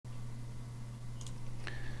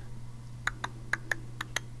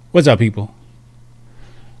What's up, people?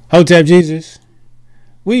 Hotep Jesus,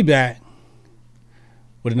 we back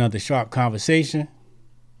with another sharp conversation.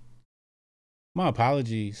 My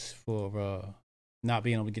apologies for not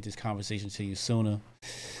being able to get this conversation to you sooner.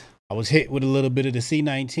 I was hit with a little bit of the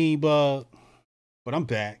C19 bug, but I'm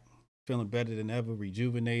back, feeling better than ever,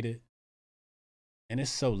 rejuvenated, and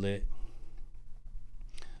it's so lit.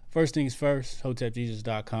 First things first,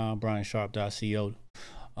 hotepjesus.com, briansharp.co.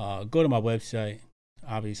 Go to my website.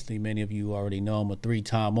 Obviously, many of you already know I'm a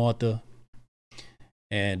 3-time author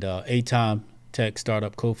and 8-time tech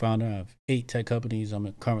startup co-founder. I have 8 tech companies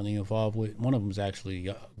I'm currently involved with. One of them is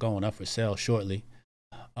actually going up for sale shortly.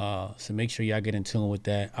 So make sure y'all get in tune with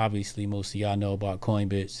that. Obviously, most of y'all know about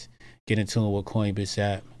Coinbits. Get in tune with Coinbits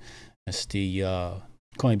app. That's the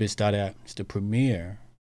Coinbits.app. It's the premier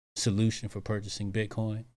solution for purchasing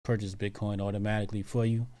Bitcoin. Purchase Bitcoin automatically for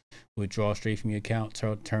you. Withdraw straight from your account,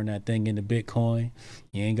 turn that thing into Bitcoin.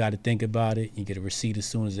 You ain't got to think about it. You get a receipt as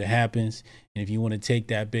soon as it happens. And if you want to take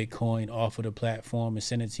that Bitcoin off of the platform and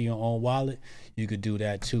send it to your own wallet, you could do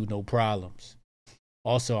that too, no problems.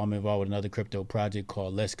 Also, I'm involved with another crypto project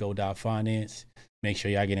called Let's Go Finance. Make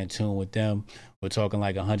sure y'all get in tune with them. We're talking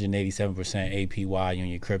like 187% APY on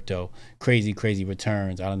your crypto. Crazy, crazy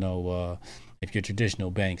returns. I don't know if your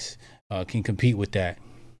traditional banks can compete with that.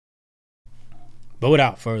 But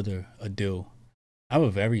without further ado, I have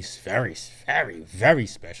a very, very, very, very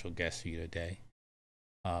special guest for you today.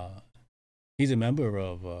 He's a member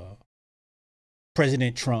of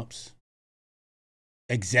President Trump's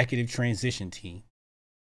executive transition team,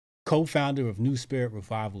 co-founder of New Spirit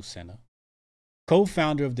Revival Center,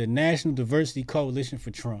 co-founder of the National Diversity Coalition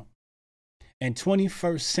for Trump, and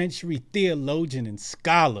 21st century theologian and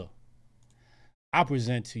scholar. I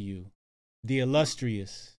present to you the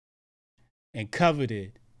illustrious and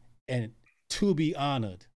coveted and to be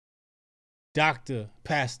honored Dr.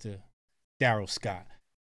 Pastor Darrell Scott.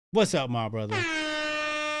 What's up, my brother?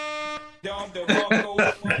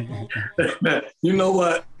 Man, you know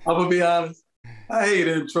what? I'm gonna be honest. I hate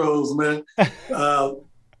intros, man.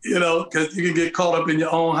 Because you can get caught up in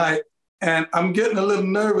your own hype. And I'm getting a little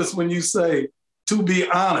nervous when you say to be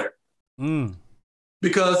honored.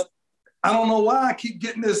 Because I don't know why I keep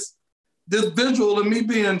getting this visual of me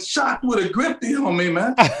being shocked with a grippy on me,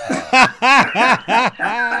 man.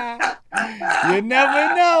 You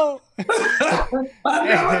never know. I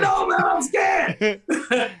never know, man. I'm scared.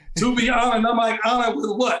 To be honored, I'm like, honored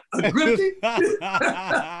with what? A grippy?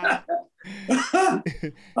 I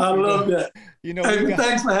love that. Hey,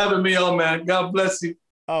 thanks for having me on, man. God bless you.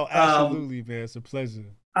 Oh, absolutely, man. It's a pleasure.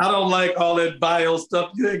 I don't like all that bio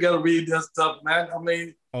stuff. You ain't got to read that stuff, man. I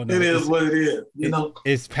mean, it is what it is, know?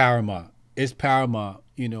 It's paramount. It's paramount,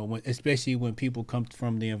 especially when people come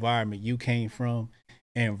from the environment you came from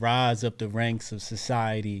and rise up the ranks of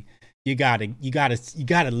society. You gotta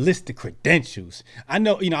list the credentials. I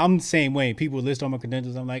know, I'm the same way. People list all my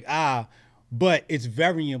credentials. I'm like, but it's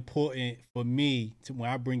very important for me to, when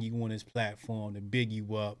I bring you on this platform, to big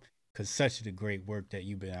you up, because such the great work that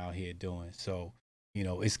you've been out here doing. So,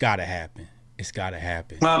 it's gotta happen. It's got to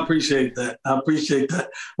happen. I appreciate that.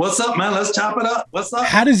 What's up, man? Let's chop it up. What's up?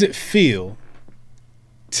 How does it feel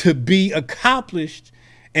to be accomplished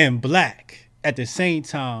and Black at the same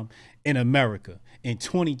time in America in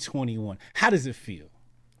 2021? How does it feel?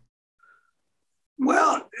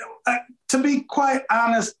 Well, to be quite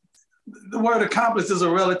honest, the word accomplished is a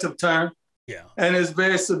relative term. Yeah. And it's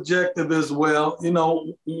very subjective as well.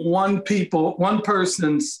 One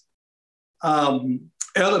person's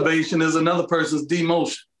elevation is another person's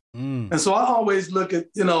demotion. And so I always look at,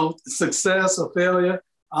 success or failure.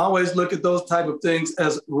 I always look at those type of things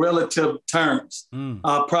as relative terms.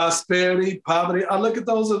 Prosperity, poverty, I look at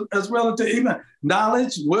those as relative. Even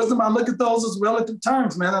knowledge, wisdom, I look at those as relative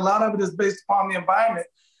terms, man. A lot of it is based upon the environment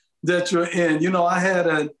that you're in. I had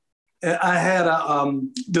a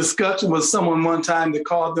discussion with someone one time that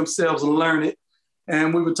called themselves learned.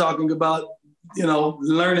 And we were talking about,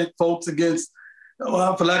 learned folks against,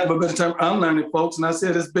 for lack of a better term, unlearned folks. And I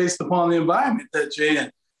said, it's based upon the environment that you're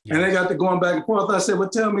in. Yes. And they got to going back and forth. I said, well,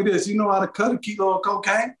 tell me this, you know how to cut a kilo of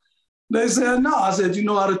cocaine? They said, no. I said, you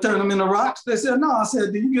know how to turn them into rocks? They said, no. I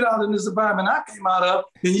said, then you get out in this environment I came out of,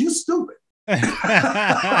 then you stupid.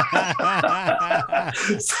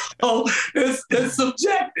 So it's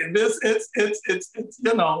subjective. It's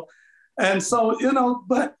and so,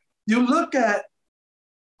 but you look at,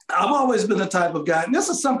 I've always been the type of guy, and this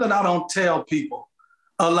is something I don't tell people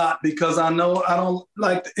a lot because I know I don't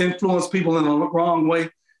like to influence people in the wrong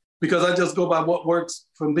way because I just go by what works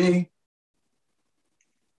for me.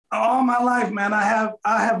 All my life, man, I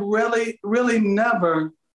have really, really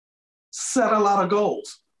never set a lot of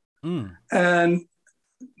goals. And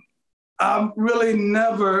I've really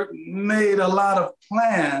never made a lot of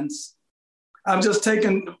plans. I'm just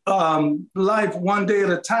taking life one day at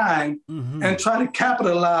a time and try to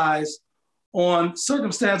capitalize on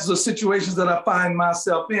circumstances or situations that I find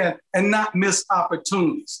myself in and not miss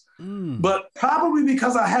opportunities. But probably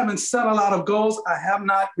because I haven't set a lot of goals, I have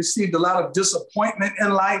not received a lot of disappointment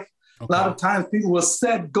in life. Okay. A lot of times people will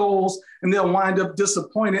set goals and they'll wind up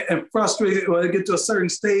disappointed and frustrated when they get to a certain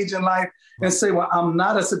stage in life and say, well, I'm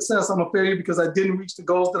not a success, I'm a failure because I didn't reach the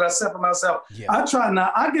goals that I set for myself. Yeah.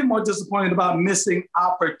 I get more disappointed about missing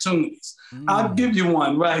opportunities. I'll give you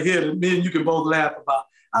one right here that me and you can both laugh about.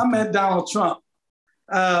 I met Donald Trump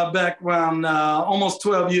back around almost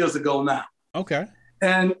 12 years ago now. Okay.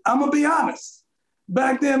 And I'm going to be honest.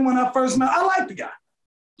 Back then when I first met, I liked the guy.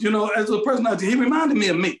 You know, as a personality, he reminded me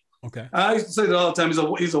of me. Okay. I used to say that all the time,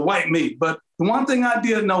 he's a white me. But the one thing I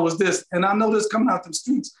did know was this, and I know this coming out the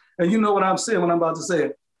streets, and you know what I'm saying when I'm about to say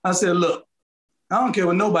it. I said, look, I don't care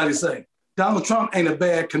what nobody say. Donald Trump ain't a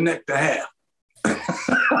bad connect to have.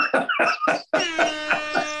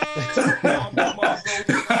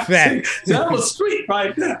 That was street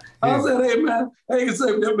right there. Yeah. I said, hey, man,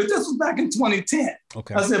 but this was back in 2010.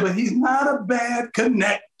 Okay. I said, but he's not a bad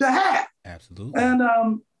connect to have. Absolutely. And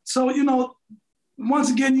so, you know,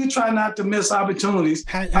 once again, you try not to miss opportunities.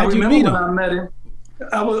 How did you meet him? When I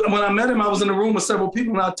met him, I was in a room with several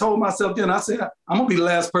people, and I told myself then, I said, I'm going to be the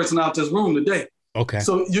last person out this room today. Okay.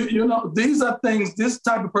 So, you know, these are things, this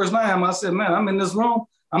type of person I am. I said, man, I'm in this room.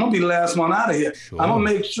 I'm going to be the last one out of here. Sure. I'm going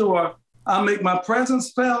to make sure I make my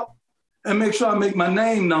presence felt and make sure I make my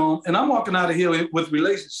name known. And I'm walking out of here with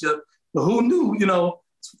relationship. But who knew, you know,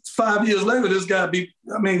 5 years later,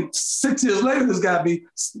 6 years later, this guy be,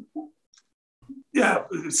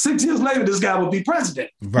 6 years later, this guy will be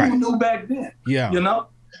president. Right. Who knew back then? Yeah. You know?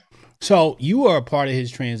 So you are a part of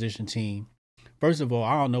his transition team. First of all,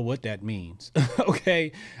 I don't know what that means.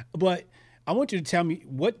 Okay. But I want you to tell me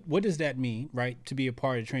what does that mean, right? To be a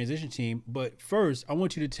part of the transition team. But first, I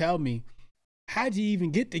want you to tell me, how'd you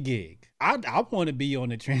even get the gig? I want to be on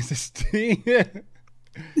the transition team.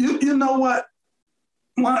 You know what?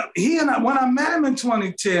 When I met him in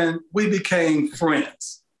 2010, we became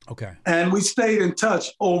friends. Okay. And we stayed in touch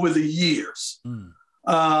over the years.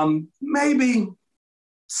 Maybe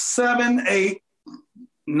 7, 8,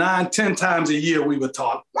 9, 10 times a year we would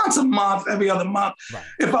talk. Once a month, every other month. Right.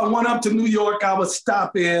 If I went up to New York, I would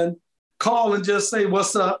stop in, call and just say,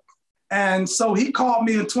 what's up? And so he called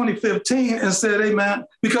me in 2015 and said, hey, man,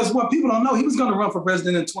 because what people don't know, he was going to run for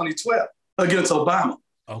president in 2012 against Obama.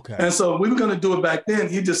 Okay. And so we were going to do it back then.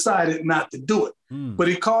 He decided not to do it. But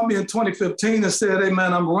he called me in 2015 and said, hey,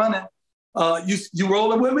 man, I'm running. You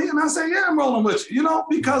rolling with me? And I said, yeah, I'm rolling with you, you know,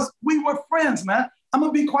 because we were friends, man. I'm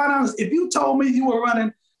going to be quite honest. If you told me you were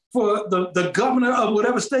running for the governor of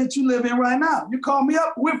whatever state you live in right now, you call me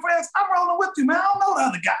up, we're friends, I'm rolling with you, man. I don't know the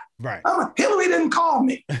other guy. Right. Hillary didn't call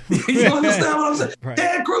me. You understand what I'm saying? Right.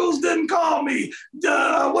 Ted Cruz didn't call me.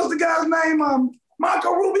 What's the guy's name?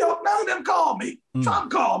 Marco Rubio, none of them called me.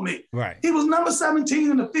 Trump called me. Right. He was number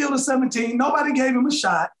 17 in the field of 17. Nobody gave him a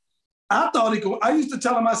shot. I thought he could. I used to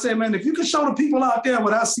tell him, I said, man, if you can show the people out there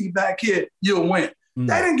what I see back here, you'll win.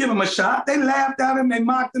 They didn't give him a shot. They laughed at him. They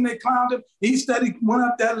mocked him. They clowned him. He steady went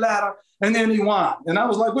up that ladder, and then he won. And I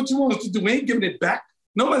was like, what you want us to do? We ain't giving it back.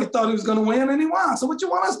 Nobody thought he was going to win, and he won. So what you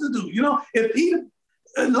want us to do? You know, if he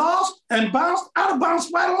lost and bounced, I'd have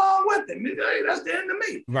bounced right along with him. That's the end of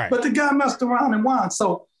me. Right. But the guy messed around and won.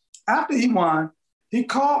 So after he won, he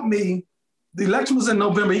called me. The election was in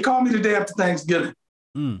November. He called me the day after Thanksgiving.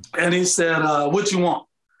 And he said, what you want?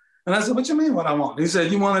 And I said, what you mean what I want? He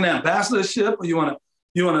said, you want an ambassadorship or you want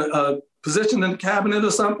a position in the cabinet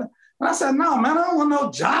or something? And I said, no, man, I don't want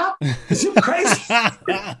no job. Is you crazy? I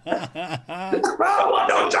don't want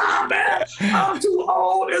no job, man. I'm too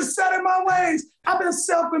old and set in my ways. I've been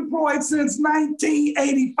self-employed since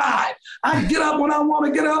 1985. I get up when I want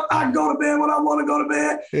to get up. I go to bed when I want to go to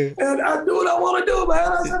bed. And I do what I want to do,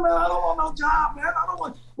 man. I said, man, I don't want no job, man. I don't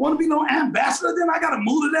want to be no ambassador. Then I got to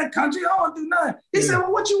move to that country. I don't want to do nothing. He said,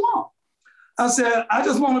 well, what you want? I said, I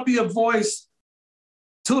just want to be a voice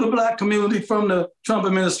to the Black community from the Trump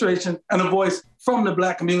administration and a voice from the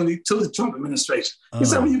Black community to the Trump administration. He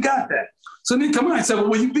said, well, you got that. So then he come on and said, well,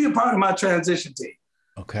 will you be a part of my transition team?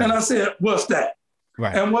 Okay. And I said, what's that?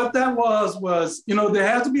 Right. And what that was, you know, there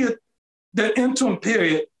has to be that interim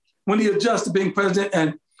period when he adjusts to being president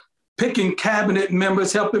and picking cabinet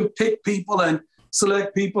members, helping pick people and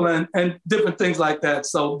select people and different things like that.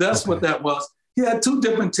 So that's what that was. He had 2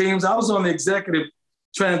 different teams. I was on the executive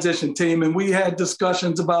transition team, and we had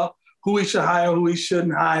discussions about who he should hire, who he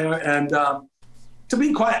shouldn't hire. And to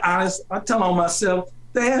be quite honest, I tell on myself,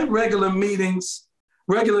 they had regular meetings,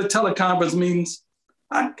 regular teleconference meetings.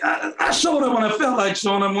 I showed up when I felt like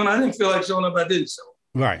showing up. When I didn't feel like showing up, I didn't show up.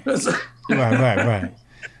 Right. right.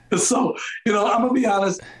 So, I'm going to be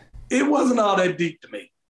honest, it wasn't all that deep to me.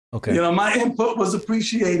 Okay. My input was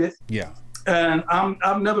appreciated. Yeah. And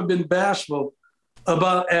I've never been bashful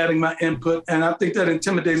about adding my input. And I think that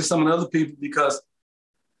intimidated some of the other people because,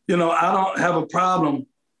 I don't have a problem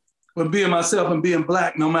with being myself and being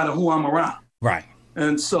Black no matter who I'm around. Right.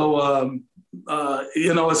 And so,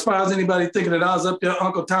 as far as anybody thinking that I was up there,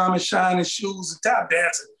 Uncle Thomas, shining shoes and tap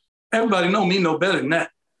dancing, everybody know me no better than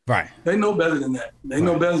that. Right. They know better than that. They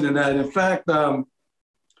know better than that. In fact, there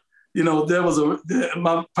was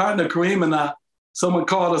my partner Kareem and I, someone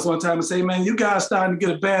called us one time and said, man, you guys starting to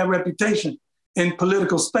get a bad reputation in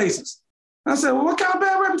political spaces. And I said, well, what kind of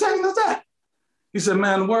bad reputation is that? He said,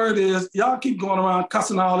 man, the word is y'all keep going around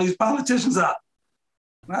cussing all these politicians out.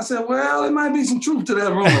 And I said, well, there might be some truth to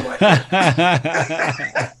that rumor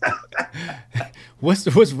right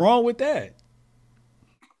What's wrong with that?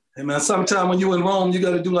 Hey, man, sometimes when you're in Rome, you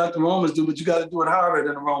got to do like the Romans do, but you got to do it harder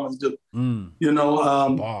than the Romans do.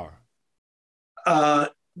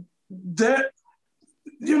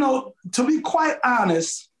 To be quite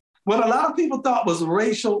honest, what a lot of people thought was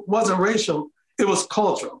racial wasn't racial. It was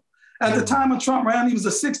cultural. At the time of Trump ran, he was a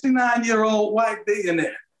 69-year-old white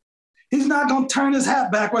billionaire. He's not going to turn his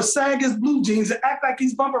hat backwards, sag his blue jeans, and act like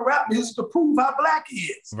he's bumping rap music to prove how Black he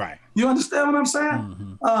is. Right. You understand what I'm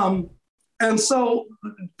saying? Mm-hmm. And so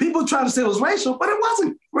people try to say it was racial, but it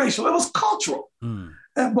wasn't racial. It was cultural.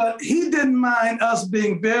 But he didn't mind us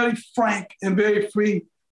being very frank and very free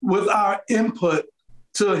with our input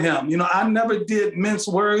to him. I never did mince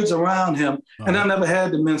words around him, and I never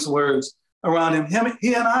had to mince words around him.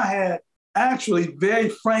 He and I had actually very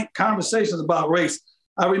frank conversations about race.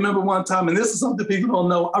 I remember one time, and this is something people don't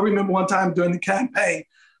know, I remember one time during the campaign,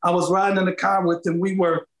 I was riding in the car with him.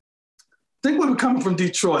 I think we were coming from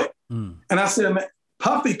Detroit. And I said, man,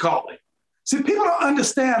 Puffy called me. See, people don't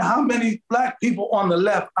understand how many Black people on the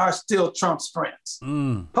left are still Trump's friends.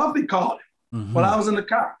 Puffy called him when I was in the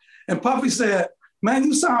car. And Puffy said, man,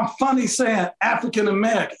 you sound funny saying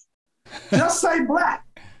African-American. Just say Black.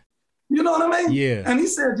 You know what I mean? Yeah. And he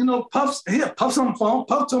said, Puff's on the phone.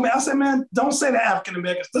 Puff told me, I said, man, don't say the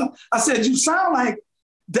African-American stuff. I said, you sound like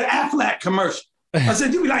the Aflac commercial. I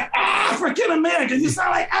said, you be like African-American. You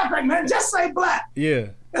sound like Aflac, man. Just say Black. Yeah.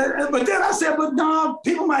 But then I said, but no,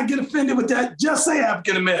 people might get offended with that. Just say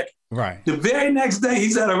African-American. Right. The very next day,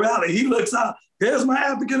 he's at a rally. He looks out. There's my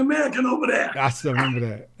African-American over there. I still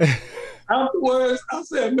remember that. Afterwards, I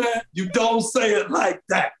said, man, you don't say it like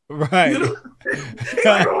that. Right. He's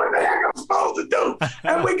like, what the heck I'm supposed to do?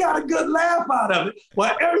 And we got a good laugh out of it.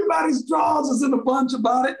 While everybody's draws is in a bunch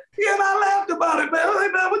about it, he and I laughed about it, man. I was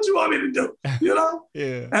like, man, what you want me to do?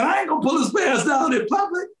 Yeah. And I ain't going to pull his pants down in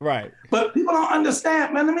public. Right. But people don't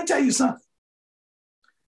understand, man. Let me tell you something.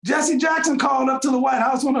 Jesse Jackson called up to the White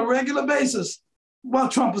House on a regular basis while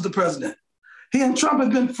Trump was the president. He and Trump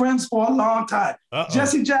have been friends for a long time.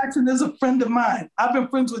 Jesse Jackson is a friend of mine. I've been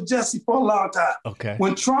friends with Jesse for a long time. Okay.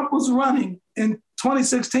 When Trump was running in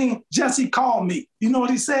 2016, Jesse called me. You know what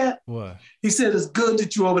he said? What? He said, it's good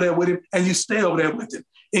that you're over there with him and you stay over there with him.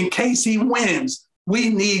 In case he wins, we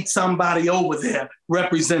need somebody over there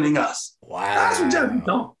representing us. Wow. That's what Jesse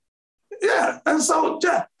told me. Yeah. And so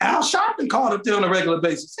Al Sharpton called up there on a regular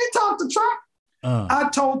basis. He talked to Trump. I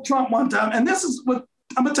told Trump one time, and this is what,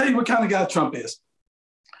 I'm going to tell you what kind of guy Trump is.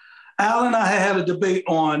 Al and I had a debate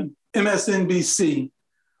on MSNBC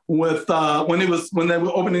with when they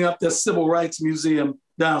were opening up their civil rights museum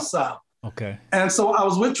down south. Okay. And so I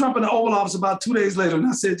was with Trump in the Oval Office about 2 days later, and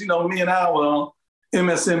I said, me and Al were on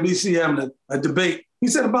MSNBC having a debate. He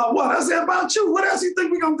said, about what? I said, about you. What else do you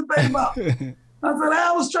think we're going to debate about? I said,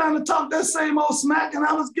 Al was trying to talk that same old smack, and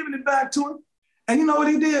I was giving it back to him. And you know what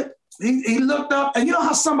he did? He looked up, and you know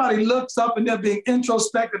how somebody looks up and they're being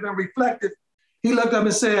introspective and reflective? He looked up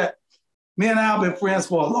and said, me and Al been friends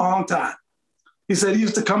for a long time. He said he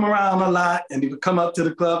used to come around a lot, and he would come up to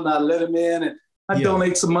the club, and I'd let him in, and I'd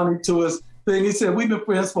donate some money to his thing. He said, we've been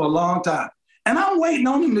friends for a long time. And I'm waiting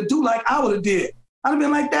on him to do like I would have did. I'd have been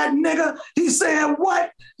like, that nigga, he said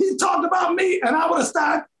what? He talked about me, and I would have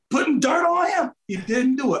started putting dirt on him. He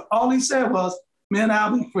didn't do it. All he said was, me and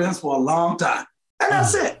Al been friends for a long time. And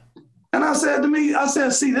that's it. And I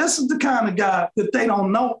said, see, this is the kind of guy that they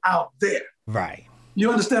don't know out there. Right.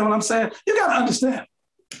 You understand what I'm saying? You got to understand.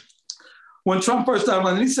 When Trump first started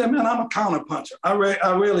running, he said, man, I'm a counterpuncher. I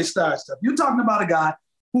rarely start stuff. You're talking about a guy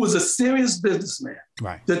who was a serious businessman,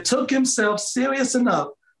 right, that took himself serious enough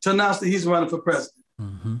to announce that he's running for president.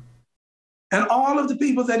 Mm-hmm. And all of the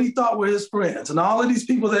people that he thought were his friends, and all of these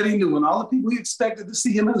people that he knew, and all the people he expected to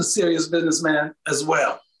see him as a serious businessman as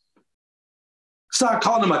well, started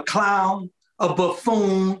calling him a clown, a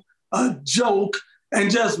buffoon, a joke,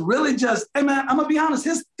 and just really just, hey man, I'm gonna be honest,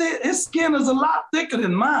 his skin is a lot thicker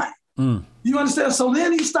than mine. You understand? So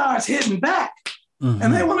then he starts hitting back,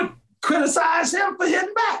 and they want to criticize him for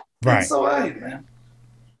hitting back. Right. And so, hey man,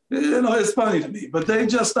 you know, it's funny to me, but they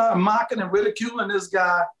just start mocking and ridiculing this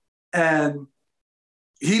guy. And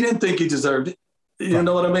he didn't think he deserved it. You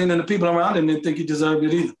know what I mean? And the people around him didn't think he deserved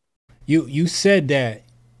it either. You said that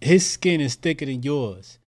his skin is thicker than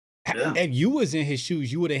yours. Yeah. If you was in his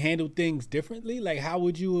shoes, you would have handled things differently? Like, how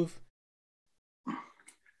would you have?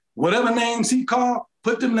 Whatever names he called,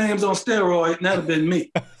 put them names on steroid, and that'd have been me.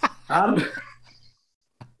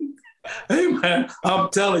 Hey, man, I'm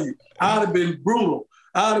telling you, I'd have been brutal.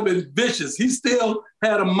 I'd have been vicious. He still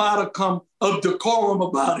had a modicum of decorum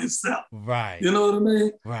about himself. Right. You know what I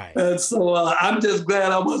mean? Right. And so I'm just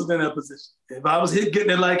glad I wasn't in that position. If I was getting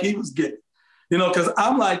it like he was getting it, you know, because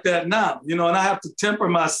I'm like that now, you know, and I have to temper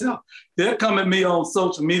myself. They're coming at me on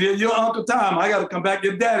social media. You're Uncle Tom. I got to come back.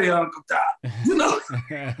 Your daddy, Uncle Tom. You know?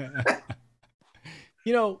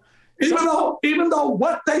 You know, even though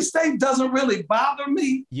what they say doesn't really bother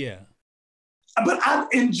me. Yeah. But I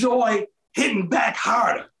enjoy hitting back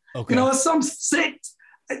harder. Okay. You know, it's some sick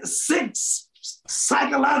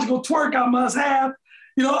psychological twerk I must have.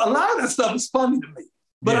 You know, a lot of that stuff is funny to me,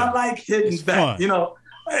 but I like hitting back. Fun. You know,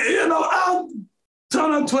 I'll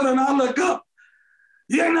turn on Twitter and I'll look up,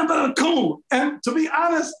 you ain't nothing but a coon. And to be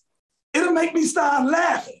honest, it'll make me start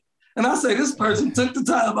laughing. And I say, this person took the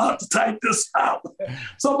time out to type this out.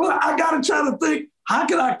 So but I got to try to think, how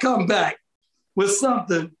can I come back with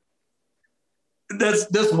something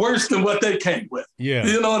that's worse than what they came with? Yeah.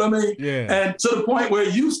 You know what I mean? Yeah. And to the point where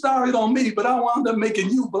you started on me, but I wound up making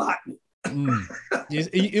you block me.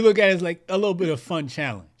 You look at it as like a little bit of fun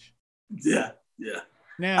challenge. Yeah, yeah.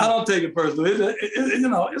 Now, I don't take it personally. You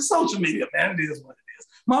know, it's social media, man. It is what it is.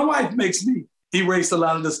 My wife makes me erase a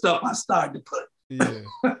lot of the stuff I started to put.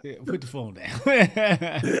 Yeah, put the phone down.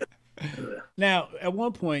 Now, at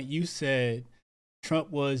one point, you said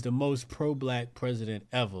Trump was the most pro-black president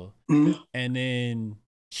ever, and then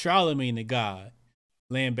Charlemagne the God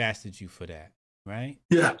lambasted you for that, right?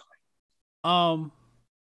 Yeah.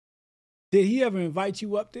 Did he ever invite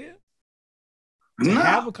you up there?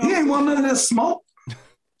 No, he ain't want none of this smoke.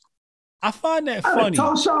 I find that funny. I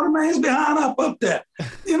told Charlemagne's behind up there.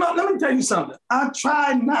 You know, let me tell you something. I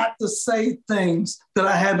try not to say things that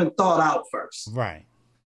I haven't thought out first. Right.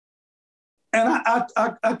 And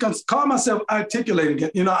I can call myself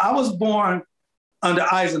articulating. You know, I was born under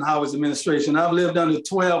Eisenhower's administration. I've lived under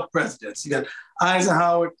 12 presidents. You got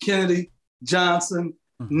Eisenhower, Kennedy, Johnson,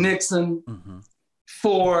 Nixon,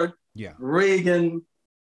 Ford, Reagan,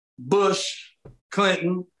 Bush,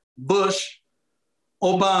 Clinton, Bush,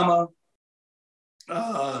 Obama,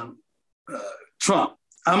 Trump.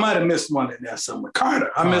 I might have missed one in there somewhere. Carter.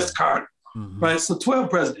 I missed Carter. Right? So 12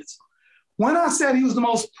 presidents. When I said he was the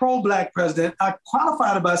most pro-black president, I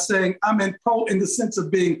qualified it by saying I'm in pro in the sense of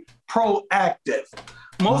being proactive.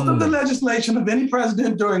 Most of the legislation of any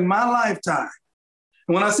president during my lifetime,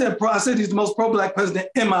 and when I said pro, I said he's the most pro-black president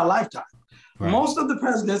in my lifetime. Right. Most of the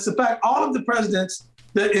presidents, in fact, all of the presidents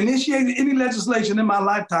that initiated any legislation in my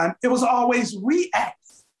lifetime, it was always reactive.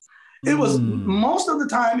 It was most of the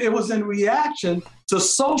time, it was in reaction to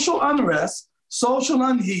social unrest, social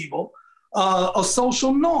upheaval, or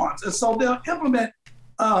social norms. And so they'll implement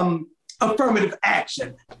affirmative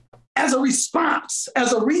action as a response,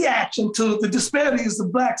 as a reaction to the disparities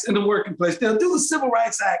of blacks in the working place. They'll do the Civil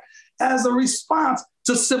Rights Act as a response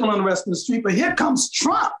to civil unrest in the street. But here comes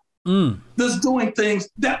Trump that's doing things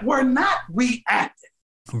that were not reactive.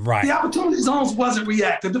 Right. The Opportunity Zones wasn't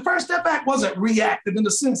reactive. The First Step Act wasn't reactive in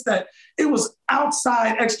the sense that it was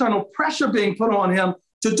outside external pressure being put on him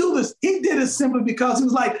to do this. He did it simply because he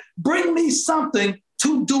was like, bring me something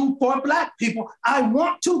to do for black people. I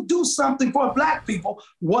want to do something for black people.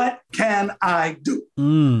 What can I do?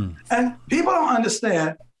 And people don't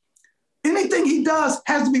understand. Anything he does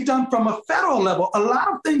has to be done from a federal level. A lot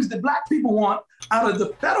of things that black people want out of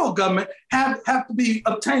the federal government have to be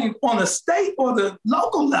obtained on a state or the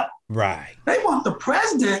local level. Right. They want the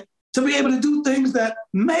president to be able to do things that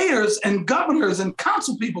mayors and governors and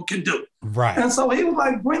council people can do. Right. And so he was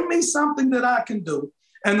like, bring me something that I can do.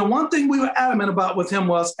 And the one thing we were adamant about with him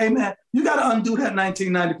was, hey man, you got to undo that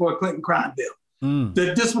 1994 Clinton crime bill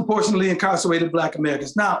that disproportionately incarcerated black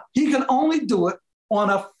Americans. Now, he can only do it on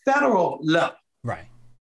a federal level. Right.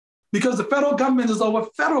 Because the federal government is over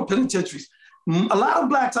federal penitentiaries. A lot of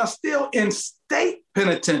blacks are still in state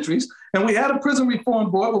penitentiaries, And we had a prison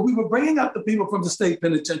reform board where we were bringing up the people from the state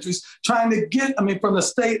penitentiaries, trying to get, from the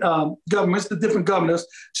state governments, the different governors,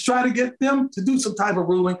 to try to get them to do some type of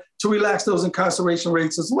ruling to relax those incarceration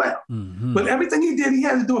rates as well. Mm-hmm. But everything he did, he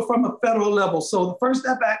had to do it from a federal level. So the First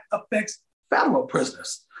Step Act affects federal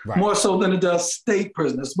prisoners more so than it does state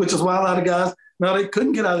prisoners, which is why a lot of guys, they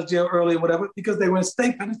couldn't get out of jail early or whatever because they were in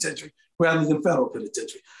state penitentiary rather than federal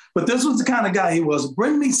penitentiary. But this was the kind of guy he was.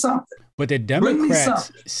 Bring me something. But the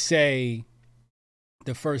Democrats say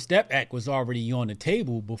the First Step Act was already on the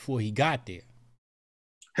table before he got there.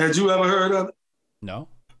 Had you ever heard of it? No.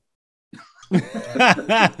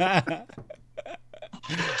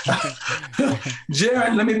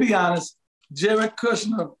 Jared, let me be honest. Jared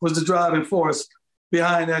Kushner was the driving force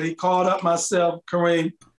behind that. He called up myself,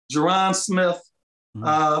 Kareem, Jerron Smith,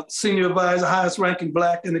 senior advisor, highest ranking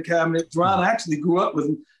black in the cabinet. Jerron actually grew up with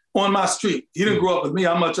him on my street. He didn't grow up with me.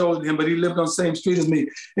 I'm much older than him, but he lived on the same street as me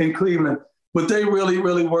in Cleveland. But they really,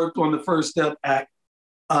 really worked on the First Step Act.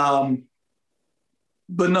 But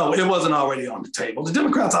no, it wasn't already on the table. The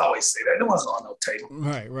Democrats always say that. It wasn't on no table.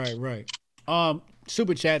 Right.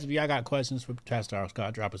 Super chats. If y'all got questions for Pastor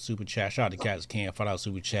Scott, drop a super chat. Shout out to Cats Can. Follow out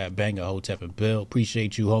super chat. Banger, Hotep, and Bill.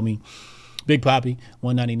 Appreciate you, homie. Big Poppy,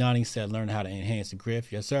 199 said, learn how to enhance the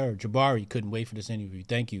grift. Yes, sir. Jabari, couldn't wait for this interview.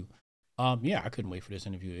 Thank you. Yeah, I couldn't wait for this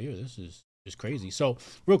interview here. This is just crazy. So,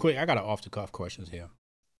 real quick, I got an off-the-cuff questions here.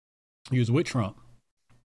 He was with Trump.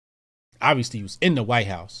 Obviously, he was in the White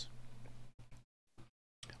House.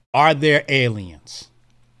 Are there aliens?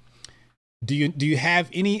 Do you have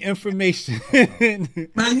any information?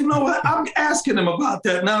 Man, you know what? I'm asking him about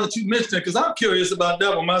that now that you mentioned it, because I'm curious about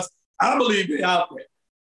that one. I believe they're out there.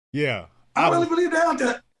 Yeah. I really believe they're out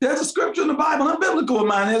there. There's a scripture in the Bible, I'm biblical in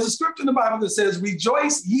mine. There's a scripture in the Bible that says,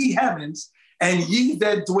 rejoice ye heavens and ye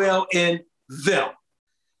that dwell in them.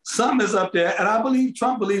 Something is up there, and I believe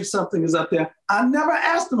Trump believes something is up there. I never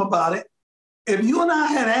asked him about it. If you and I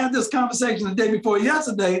had this conversation the day before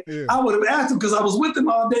yesterday, I would have asked him because I was with him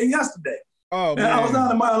all day yesterday. Oh, man. And I was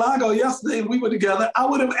down in Mar-a-Lago yesterday and we were together. I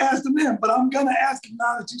would have asked him then, but I'm going to ask him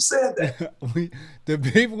now that you said that. The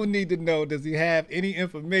people need to know, does he have any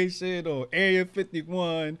information or Area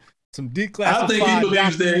 51, some declassified I think he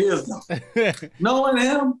believes documents? There is. Knowing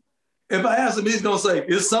him, if I ask him, he's going to say,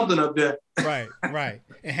 there's something up there. Right.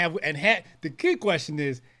 And the key question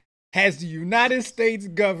is, has the United States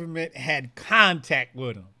government had contact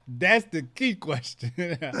with him? That's the key question.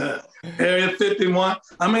 Area 51.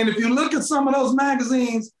 I mean, if you look at some of those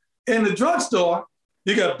magazines in the drugstore,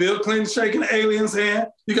 you got Bill Clinton shaking the alien's hand.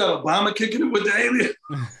 You got Obama kicking it with the alien.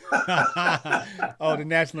 Oh, the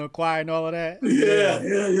National Enquirer and all of that?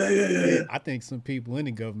 Yeah. I think some people in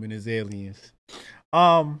the government is aliens.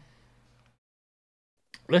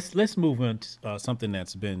 Let's move on to something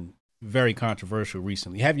that's been very controversial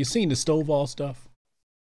recently. Have you seen the Stovall stuff?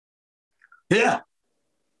 Yeah,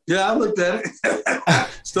 I looked at it.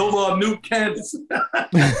 Stovall nuked Candace.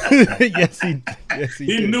 Yes, he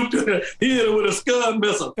did. Nuked her. He hit her with a Scud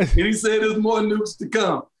missile. And he said there's more nukes to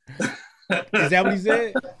come. Is that what he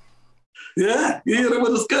said? Yeah, he hit her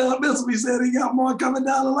with a Scud missile. He said he got more coming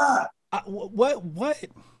down the line. What?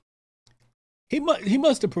 He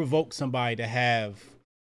must have provoked somebody to have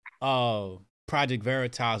Project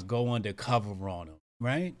Veritas go undercover on him,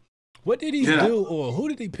 right? What did he do, or who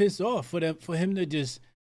did he piss off for him to just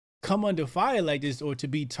come under fire like this, or to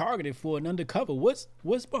be targeted for an undercover? What's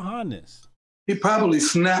behind this? He probably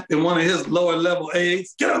snapped in one of his lower level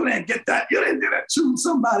aides. Get up there and get that. You didn't do that, shooting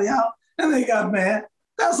somebody out, and they got mad.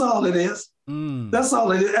 That's all it is. That's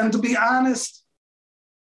all it is. And to be honest,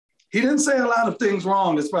 he didn't say a lot of things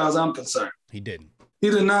wrong as far as I'm concerned. He didn't. He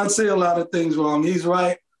did not say a lot of things wrong. He's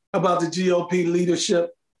right about the GOP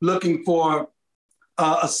leadership looking for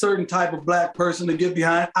a certain type of black person to get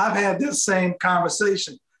behind. I've had this same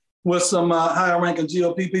conversation with some higher ranking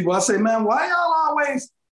GOP people. I say, man, why y'all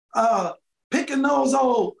always picking those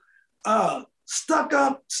old stuck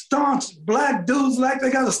up, staunch black dudes like they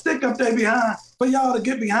got a stick up there behind for y'all to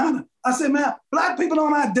get behind them? I say, man, black people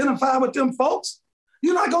don't identify with them folks.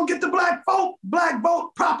 You're not going to get the black vote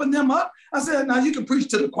propping them up. I said, now you can preach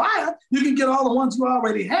to the choir. You can get all the ones you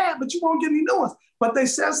already had, but you won't get any new ones. But they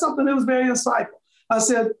said something that was very insightful. I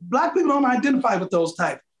said, black people don't identify with those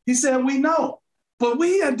types. He said, we know, but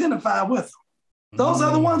we identify with them. Those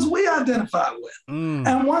are the ones we identify with.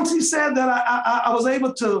 And once he said that, I was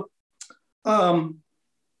able to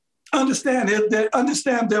understand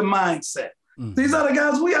their mindset. These are the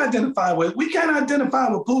guys we identify with. We can't identify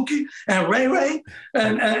with Pookie and Ray Ray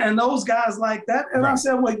and those guys like that. And I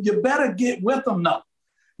said, well, you better get with them now,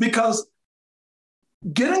 because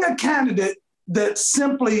getting a candidate that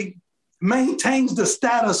simply maintains the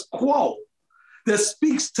status quo, that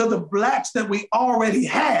speaks to the blacks that we already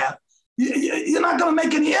have, you're not going to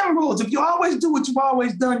make any inroads. If you always do what you've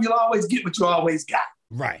always done, you'll always get what you always got.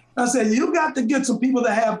 Right. I said, you got to get some people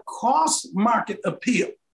that have cross-market appeal,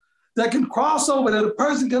 that can cross over, that a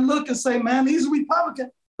person can look and say, man, he's a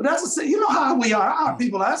Republican, but that's you know how we are. Our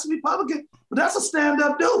people are, that's a Republican, but that's a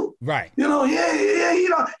stand-up dude. Right. You know,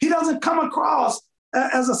 he doesn't come across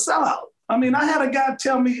as a sellout. I mean, I had a guy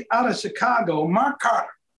tell me out of Chicago, Mark Carter.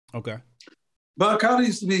 Okay. Mark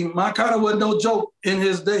Carter was no joke in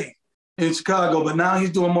his day in Chicago, but now he's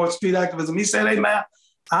doing more street activism. He said, hey, man,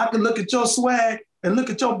 I can look at your swag and look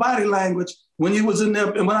at your body language when you was in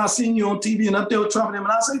there, and when I seen you on TV and up there with Trump and him,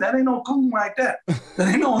 and I say, that ain't no coon right there. That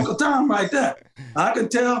ain't no Uncle Tom right there. I can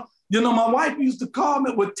tell, you know, my wife used to call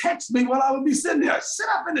me, would text me while I would be sitting there, sit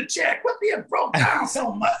up in the chair, quit being broke down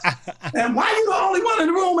so much. And why you the only one in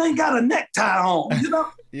the room ain't got a necktie on, you know?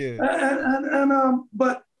 Yeah.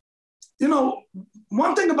 But, you know,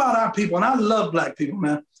 one thing about our people, and I love Black people,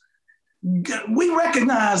 man, we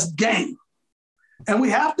recognize game. And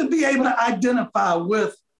we have to be able to identify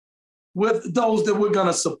with those that we're going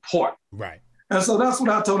to support. Right. And so that's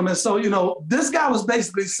what I told him. And so, you know, this guy was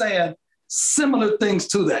basically saying similar things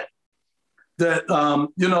to that. That,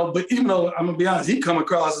 you know, but even though I'm going to be honest, he come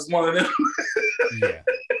across as one of them.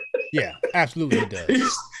 Yeah, absolutely he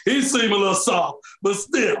does. He seemed a little soft, but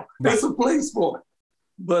still, there's a place for it.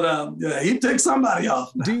 But yeah, he takes somebody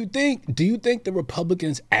off. Do you think the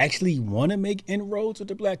Republicans actually want to make inroads with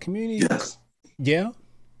the Black community? Yes. Yeah.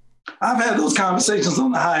 I've had those conversations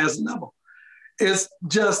on the highest level. It's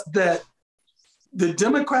just that the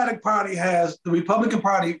Democratic Party has the Republican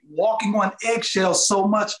Party walking on eggshells so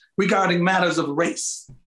much regarding matters of race.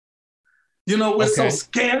 You know, we're so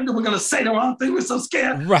scared that we're going to say the wrong thing. We're so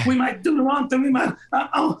scared we might do the wrong thing. We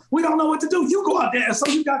don't know what to do. You go out there. And so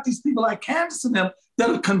you got these people like Candace and them that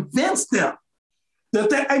have convinced them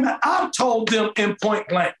that I've told them in point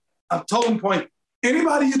blank. I've told them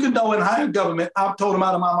anybody you can know in higher government, I've told them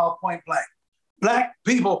out of my mouth point blank. Black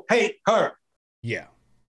people hate her. Yeah.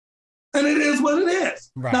 And it is what it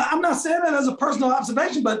is. Right. Now, I'm not saying that as a personal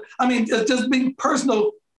observation, but I mean, it's just being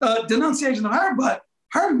personal denunciation of her, but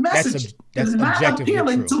her message is not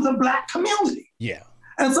appealing to the Black community. Yeah.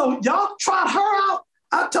 And so y'all trot her out.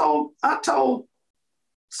 I told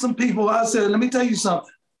some people, I said, let me tell you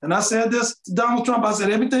something. And I said this to Donald Trump. I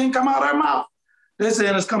said, everything come out of her mouth. They're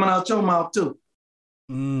saying it's coming out your mouth too.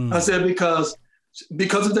 I said, because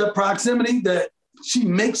of that proximity that she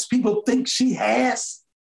makes people think she has,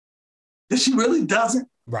 that she really doesn't.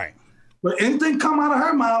 Right. But anything come out of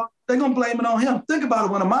her mouth, they're going to blame it on him. Think about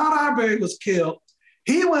it. When Ahmaud Arbery was killed,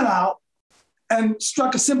 he went out and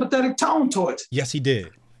struck a sympathetic tone towards it. Yes, he did.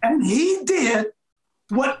 And he did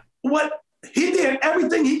what he did,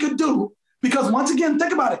 everything he could do, because once again,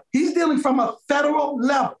 think about it. He's dealing from a federal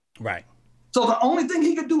level. Right. So the only thing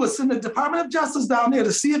he could do is send the Department of Justice down there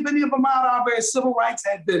to see if any of Ahmaud Arbery's civil rights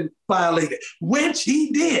had been violated, which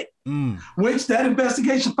he did, which that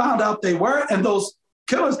investigation found out they were. And those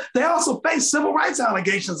killers, they also face civil rights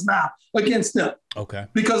allegations now against them. Okay.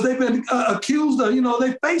 Because they've been accused of,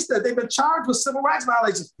 they faced that. They've been charged with civil rights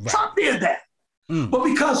violations. Right. Trump did that. But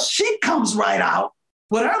because she comes right out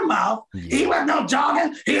with her mouth, he was no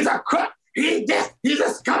jogging, he's a crook, he's a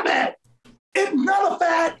scumbag. It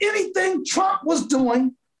nullified anything Trump was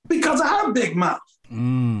doing because of her big mouth.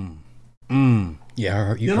 Yeah,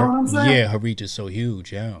 you know what I'm saying? Yeah, her reach is so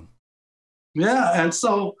huge. Yeah. Yeah, and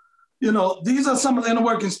so these are some of the inner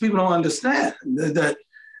workings people don't understand.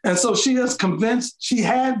 And so she is convinced she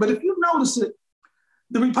had. But if you notice it,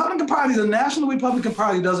 the Republican Party, the National Republican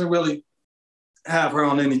Party, doesn't really have her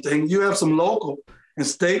on anything. You have some local and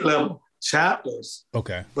state level chapters.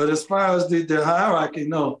 Okay. But as far as the hierarchy,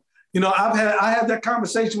 no. I had that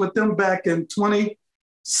conversation with them back in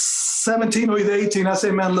 2017 or either 18. I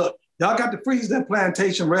said, man, look, y'all got to freeze that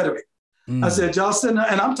plantation rhetoric. I said, y'all sitting there,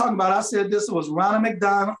 and I'm talking about, I said this was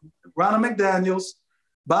Ronna McDaniels,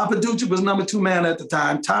 Bob Paducci was number 2 man at the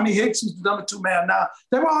time. Tommy Hicks was the number 2 man now.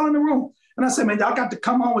 They were all in the room. And I said, man, y'all got to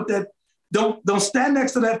come on with that. Don't stand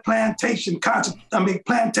next to that plantation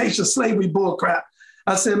slavery bull crap.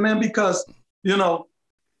 I said, man, because,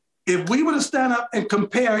 if we were to stand up and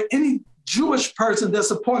compare any Jewish person that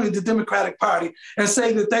supported the Democratic Party and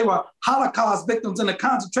say that they were Holocaust victims in a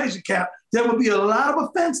concentration camp, there would be a lot of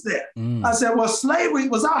offense there. I said, well, slavery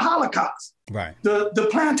was our Holocaust. Right. The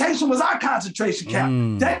plantation was our concentration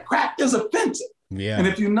camp. That crap is offensive. Yeah. And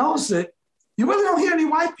if you notice it, you really don't hear any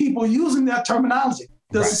white people using that terminology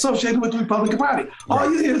that's associated with the Republican Party. All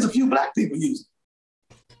you hear is a few Black people using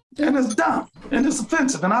it. And it's dumb and it's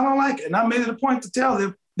offensive and I don't like it. And I made it a point to tell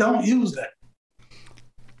them, don't use that.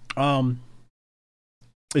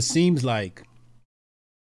 It seems like,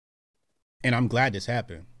 and I'm glad this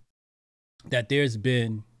happened, that there's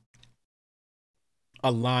been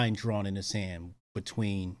a line drawn in the sand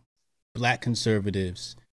between Black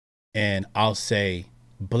conservatives and, I'll say,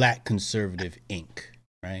 Black Conservative Inc.,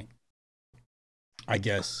 right? I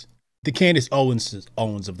guess the Candace Owens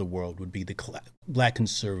of the world would be the Black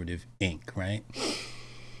Conservative Inc., right?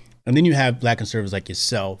 And then you have Black conservatives like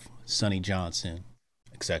yourself, Sonny Johnson,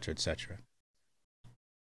 et cetera, et cetera.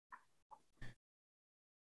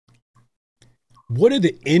 What are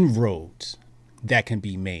the inroads that can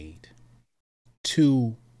be made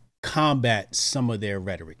to combat some of their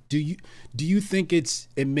rhetoric? Do you think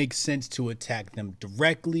it makes sense to attack them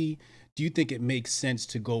directly? Do you think it makes sense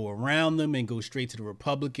to go around them and go straight to the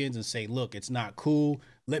Republicans and say, look, it's not cool.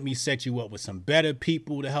 Let me set you up with some better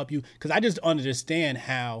people to help you? Because I just understand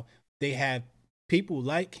how they have people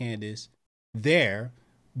like Candace there,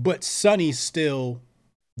 but Sonny's still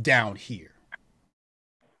down here.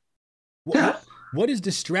 What is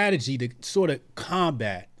the strategy to sort of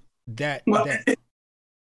combat that?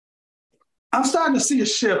 I'm starting to see a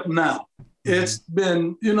shift now. Mm-hmm. It's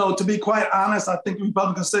been, to be quite honest, I think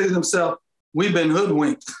Republicans say to themselves, we've been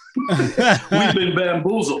hoodwinked. We've been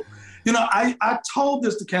bamboozled. I told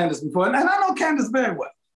this to Candace before, and I know Candace very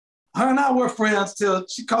well. Her and I were friends till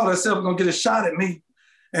she called herself going to get a shot at me.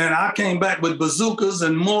 And I came back with bazookas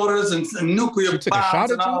and mortars and nuclear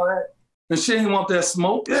bombs and all that. And she didn't want that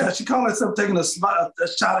smoke. Yeah, she called herself taking a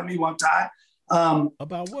shot at me one time.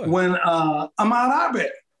 About what? When Ahmaud Arbery.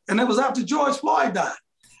 And it was after George Floyd died.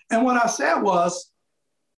 And what I said was,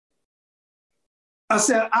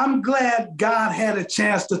 I'm glad God had a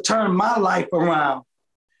chance to turn my life around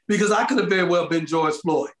because I could have very well been George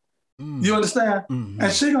Floyd. Mm. You understand? Mm-hmm.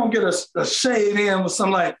 And she gonna get a shade in with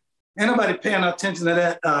some ain't nobody paying attention to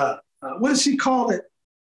that. What did she call it?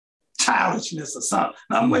 Childishness or something.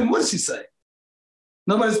 Now, wait, what did she say?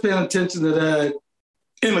 Nobody's paying attention to that.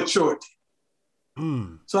 Immaturity.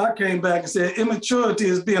 Mm. So I came back and said, immaturity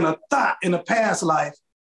is being a thought in a past life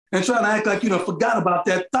and trying to act like you done forgot about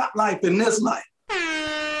that thought life in this life.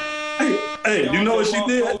 Hey, you know what she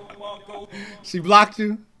did? She blocked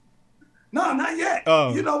you? No, not yet.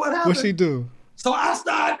 Oh, you know what happened? What'd she do? So I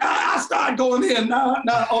started going in. Now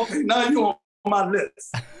you on my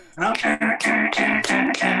list.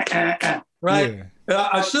 Right? Yeah.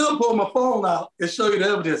 I should have pulled my phone out and show you the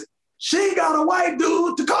evidence. She got a white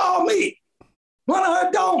dude to call me. One of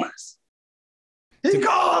her donors. He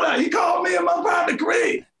called her. He called me and my partner,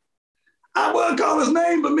 Creed. I wouldn't call his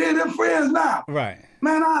name, but me and them friends now. Right.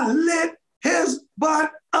 Man, I lit his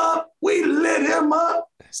butt up. We lit him up.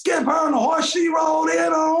 Skip her on the horse she rode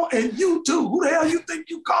in on, and you too. Who the hell you think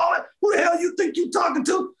you calling? Who the hell you think you talking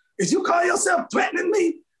to? Is you call yourself threatening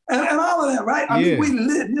me? And all of that, right? I mean, we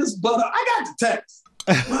lit his butt up. I got the text,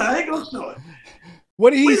 but I ain't gonna show it.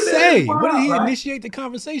 What did he say? What did he initiate the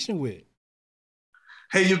conversation with?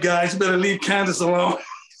 Hey, you guys, you better leave Candace alone.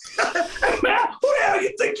 Hey, man, who the hell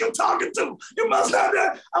you think you're talking to? You must have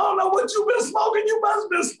that. I don't know what you've been smoking. You must have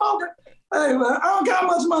been smoking. Hey, man, I don't care how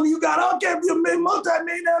much money you got. I don't care if you're a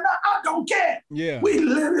multi-millionaire or not. I don't care. Yeah. We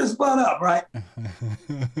lit his butt up, right?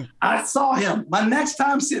 I saw him. My next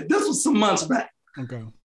time, this was some months back. Okay.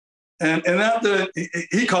 And after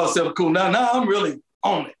he called himself cool. Now I'm really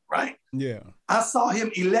on it, right? Yeah. I saw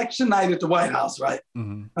him election night at the White House, right?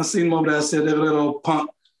 Mm-hmm. I seen him over there. I said, that little punk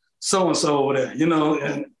so-and-so over there,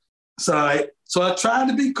 and so I tried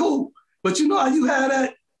to be cool. But you know how you had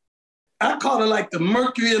that? I call it like the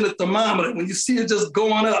mercury in the thermometer when you see it just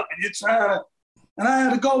going up and you're trying to, and I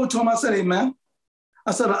had to go over to him. I said, hey, man.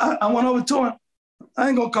 I said, I went over to him. I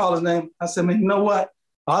ain't gonna call his name. I said, man, you know what?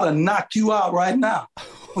 I ought to knock you out right now.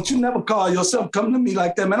 Don't you never call yourself coming to me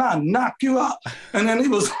like that, man. I'll knock you out. And then he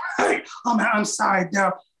was like, oh, man, I'm sorry,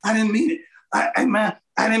 Daryl. I didn't mean it. I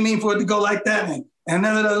didn't mean for it to go like that. And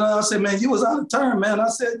then I said, man, you was out of turn, man. I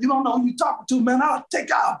said, you don't know who you talking to, man. I'll take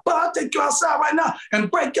you outside right now and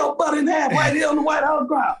break your butt in half right here on the White House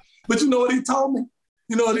ground. But you know what he told me?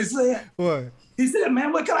 You know what he said? What? He said,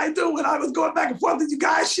 man, what can I do? When I was going back and forth with you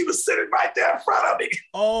guys, she was sitting right there in front of me.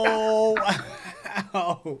 Oh,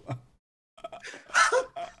 wow.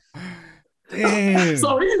 Damn.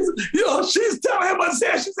 So she's telling him what to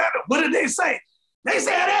say. She said, what did they say? They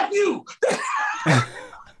said, F you.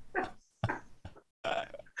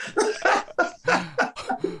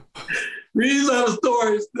 These are the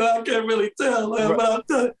stories that I can't really tell, man, but I'll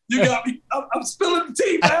tell you, you got me. I'm spilling the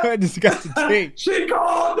tea, man. I just got the tea. She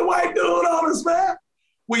called the white dude on us, man.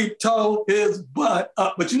 We tore his butt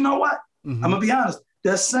up. But you know what? Mm-hmm. I'm going to be honest.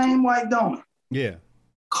 That same white donor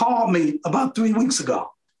called me about 3 weeks ago.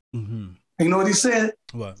 Mm-hmm. And you know what he said?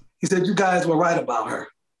 What? He said, you guys were right about her.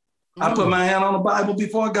 I put my hand on the Bible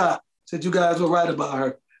before God. Said, you guys were right about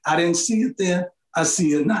her. I didn't see it then. I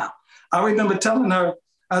see it now. I remember telling her,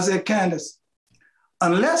 I said, Candace,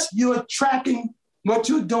 unless you're tracking what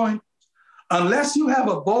you're doing, unless you have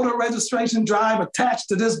a voter registration drive attached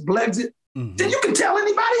to this Blexit, then you can tell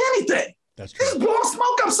anybody anything. That's true. Just blowing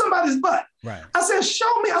smoke up somebody's butt. Right. I said,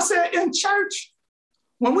 show me. I said, in church,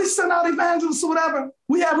 when we send out evangelists or whatever,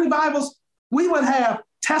 we have revivals, we would have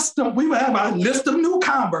we would have a list of new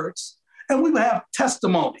converts, and we would have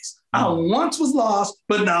testimonies. I once was lost,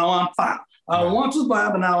 but now I'm found. I once was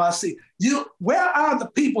blind, but now I see. Where are the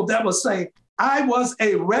people that would say, I was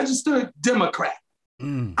a registered Democrat?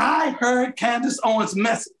 I heard Candace Owens'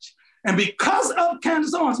 message. And because of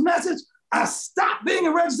Candace Owens' message, I stopped being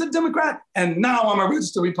a registered Democrat, and now I'm a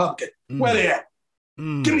registered Republican. Where they at?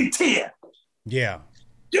 Give me 10. Yeah.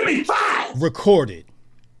 Give me 5. Recorded.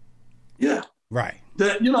 Yeah. Right.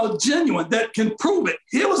 That, genuine, that can prove it.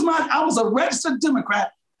 I was a registered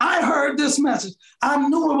Democrat. I heard this message. I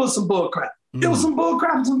knew it was some bullcrap. It was some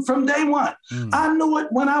bullcrap from day one. I knew it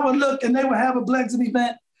when I would look and they would have a Blexit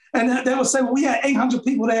event, and they would say, well, we had 800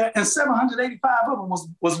 people there and 785 of them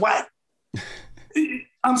was white.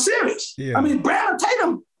 I'm serious. Yeah. I mean, Brandon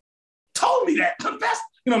Tatum told me that, confessed.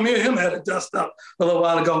 Me and him had a dust up a little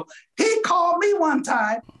while ago. He called me one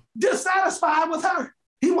time dissatisfied with her.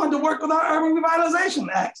 He wanted to work with our Urban Revitalization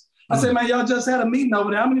Act. I said, man, y'all just had a meeting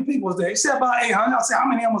over there. How many people was there? He said about 800. I said, how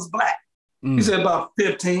many of them was black? He said about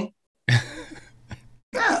 15.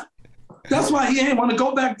 Yeah. That's why he didn't want to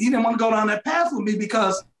go back. He didn't want to go down that path with me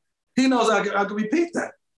because he knows I could repeat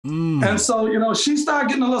that. And so, she started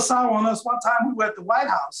getting a little sour on us. One time we were at the White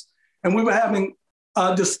House and we were having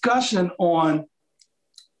a discussion on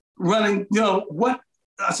running, what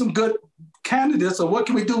some good candidates or what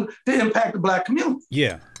can we do to impact the Black community?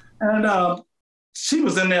 Yeah. And she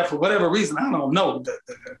was in there for whatever reason. I don't know.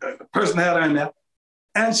 The person had her in there.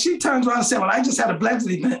 And she turns around and said, well, I just had a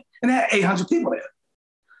Blexit event and they had 800 people there.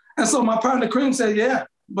 And so my partner, Kareem, said, yeah,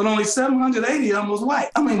 but only 780 of them was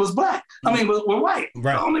black. Were white.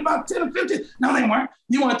 Right. Only about 10 or 15. No, they weren't.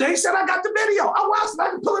 You weren't there? He said, I got the video. I watched it. I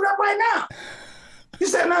can pull it up right now. He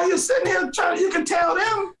said, now you're sitting here you can tell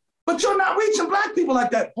them, but you're not reaching black people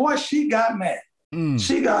like that. Boy, she got mad.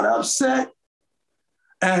 She got upset.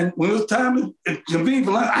 And when it was time to convene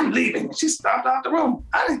for lunch, I'm leaving. And she stopped out the room.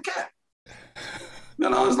 I didn't care.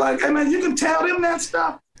 It's like, hey, man, you can tell them that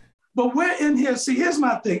stuff. But we're in here. See, here's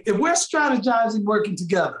my thing. If we're strategizing, working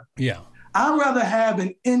together, I'd rather have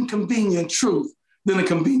an inconvenient truth than a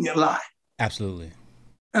convenient lie. Absolutely.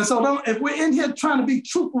 And so if we're in here trying to be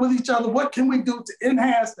truthful with each other, what can we do to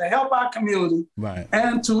enhance, to help our community,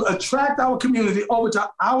 and to attract our community over to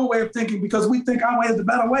our way of thinking because we think our way is the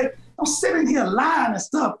better way? Don't sit in here lying and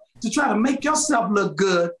stuff to try to make yourself look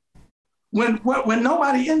good when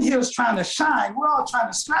nobody in here is trying to shine. We're all trying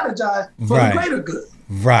to strategize for the greater good.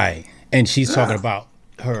 Right. And she's talking about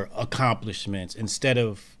her accomplishments instead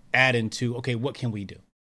of adding to, okay, what can we do?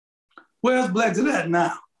 Where's Blexit at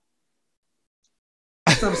now?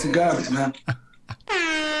 Stuff's some garbage, man.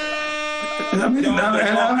 I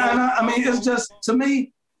mean, it's just, to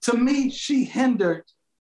me, she hindered.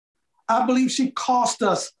 I believe she cost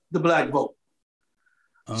us the black vote.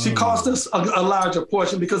 She cost us a larger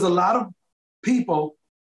portion because a lot of people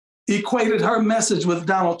equated her message with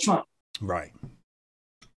Donald Trump. Right.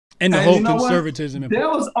 And the whole conservatism. There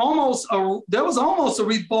was almost a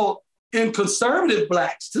revolt in conservative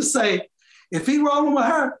blacks to say, if he rolling with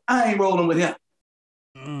her, I ain't rolling with him.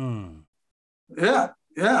 Yeah.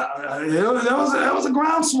 There was a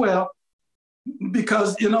groundswell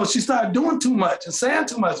because, she started doing too much and saying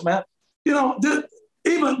too much, man.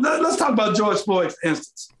 Let's talk about George Floyd, for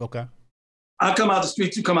instance. Okay. I come out the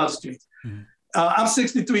streets, you come out the streets. I'm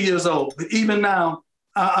 63 years old, but even now,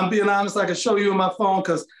 I'm being honest, I can show you on my phone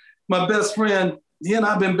because my best friend, he and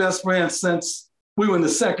I have been best friends since we were in the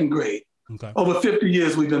second grade. Okay. Over 50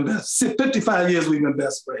 years we've been 55 years we've been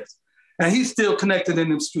best friends. And he's still connected in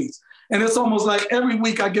them streets. And it's almost like every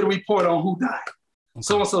week I get a report on who died. Okay.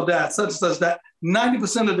 So-and-so died, such and such died.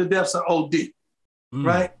 90% of the deaths are OD,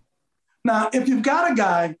 right? Now, if you've got a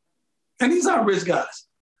guy, and these aren't rich guys.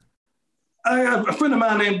 A friend of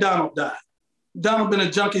mine named Donald died. Donald been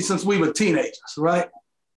a junkie since we were teenagers, right?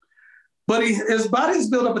 But his body's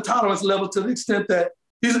built up a tolerance level to the extent that,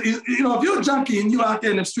 if you're a junkie and you're out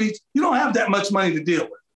there in the streets, you don't have that much money to deal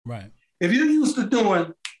with. Right. If you're used to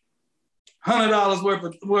doing $100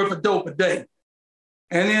 worth of dope a day,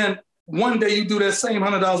 and then one day you do that same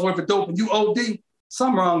 $100 worth of dope and you OD,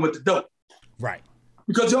 something wrong with the dope. Right.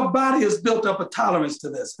 Because your body has built up a tolerance to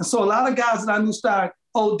this. And so a lot of guys that I knew started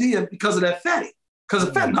ODing because of that fatty, because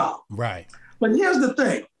of fentanyl. Right. But here's the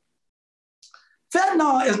thing.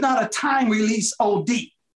 Fentanyl is not a time-release OD.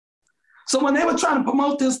 So when they were trying to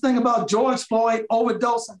promote this thing about George Floyd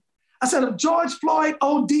overdosing, I said, if George Floyd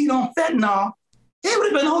OD'd on fentanyl, he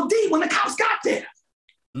would have been OD when the cops got there.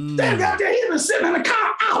 They got there, he'd been sitting in the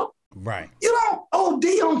car out. Right. You don't OD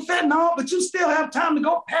on fentanyl, but you still have time to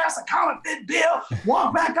go pass a counterfeit bill,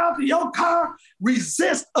 walk back out to your car,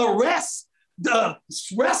 resist arrest,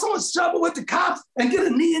 wrestle and struggle with the cops, and get a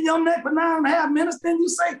knee in your neck for 9.5 minutes. Then you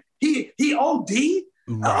say he OD. Right.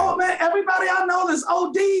 Oh man, everybody I know that's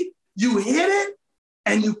OD. You hit it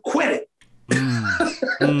and you quit it.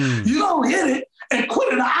 You don't hit it and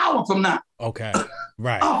quit it an hour from now. Okay.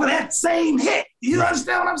 Right. Off of that same hit. You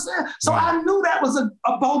understand what I'm saying? So I knew that was a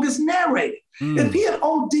bogus narrative. If he had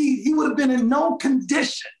OD'd, he would have been in no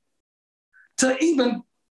condition to even,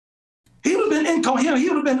 he would have been incoherent. He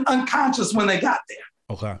would have been unconscious when they got there.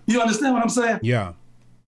 Okay. You understand what I'm saying? Yeah.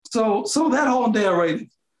 So that whole narrative,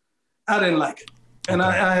 I didn't like it. And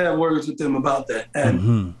I had words with them about that.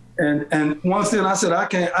 And and once then I said, I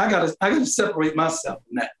gotta separate myself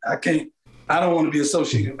from that. I don't want to be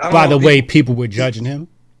associated. By the way people were judging him?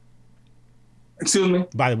 Excuse me?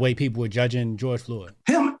 By the way people were judging George Floyd?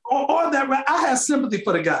 Him or that, I had sympathy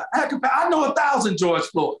for the guy. I know 1,000 George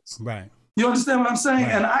Floyds. Right. You understand what I'm saying?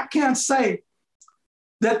 Right. And I can't say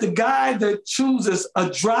that the guy that chooses a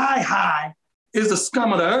dry high is the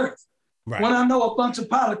scum of the earth. Right. When I know a bunch of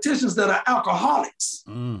politicians that are alcoholics.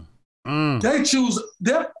 They choose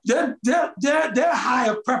their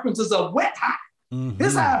higher preferences are wet high.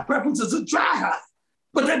 His higher preferences are dry high.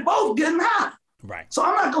 But they're both getting high. Right. So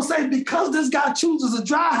I'm not gonna say because this guy chooses a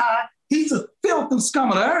dry high, he's a filth and scum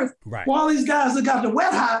of the earth. Right. While these guys that got the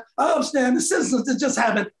wet high are upstanding citizens that just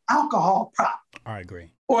have an alcohol problem. I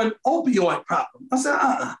agree. Or an opioid problem. I said,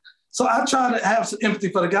 So I try to have some empathy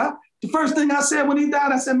for the guy. The first thing I said when he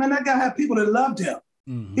died, I said, man, that guy had people that loved him.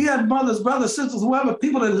 He had mothers, brothers, sisters, whoever,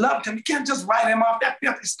 people that loved him. You can't just write him off, that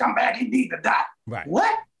filthy scumbag, he need to die. Right.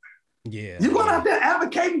 What? Yeah. You going out there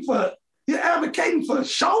advocating for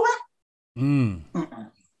showing?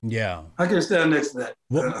 Yeah. I can't stand next to that.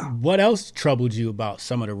 What else troubled you about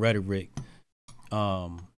some of the rhetoric, that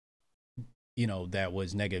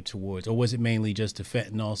was negative towards, or was it mainly just the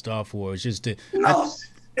fentanyl stuff, or it's just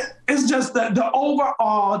it's just the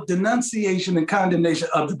overall denunciation and condemnation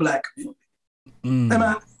of the Black community. And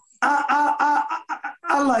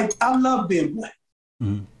I love being Black.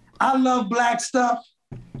 I love Black stuff.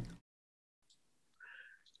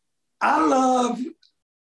 I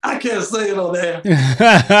can't say it on there.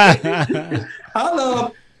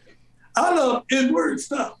 I love N-word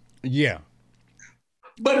stuff. Yeah.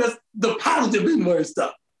 But it's the positive N-word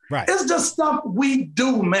stuff. Right. It's just stuff we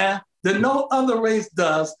do, man, that no other race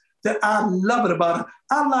does, that I love it about it.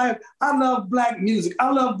 I love Black music.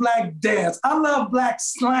 I love Black dance. I love Black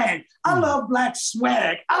slang. I love Black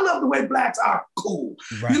swag. I love the way Blacks are cool.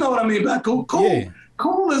 Right. You know what I mean? Black cool.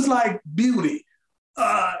 Cool is like beauty.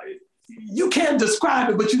 You can't describe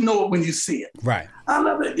it, but you know it when you see it. Right. I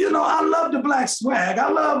love it. I love the Black swag. I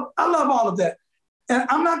love all of that. And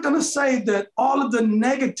I'm not going to say that all of the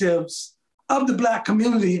negatives of the Black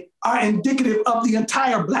community are indicative of the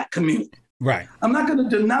entire Black community. Right. I'm not going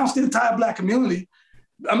to denounce the entire Black community.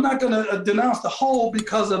 I'm not going to denounce the whole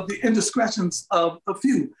because of the indiscretions of a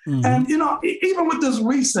few. And, even with this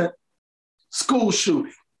recent school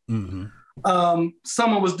shooting,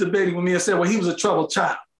 someone was debating with me and said, well, he was a troubled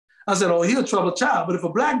child. I said, oh, he's a troubled child, but if a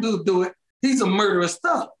Black dude do it, he's a murderous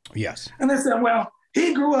thug. Yes. And they said, well,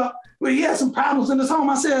 he grew up where he had some problems in his home.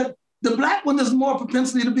 I said, the Black one is more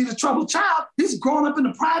propensity to be the troubled child. He's growing up in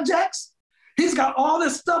the projects. He's got all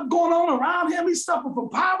this stuff going on around him. He's suffering from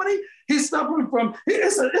poverty. He's suffering from,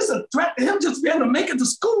 it's a threat to him just being able to make it to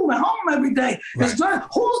school and home every day. Right. Who's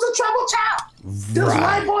the troubled child? This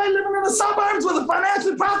white boy living in the suburbs with a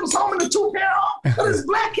financially prosperous home in a 2-parent home. But this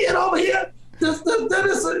Black kid over here, he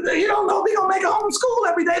don't know if he's going to make it home from school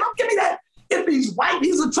every day. Don't give me that. If he's white,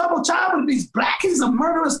 he's a troubled child. But if he's Black, he's a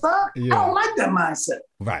murderous thug. Yeah. I don't like that mindset.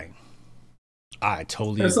 Right. I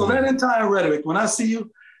totally agree. So that entire rhetoric, when I see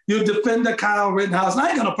you defend the Kyle Rittenhouse. And I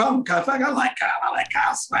ain't got no problem with Kyle. In fact, I like Kyle. I like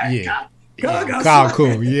Kyle swag. Yeah. Kyle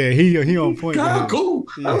cool. Yeah, he on point. Kyle cool.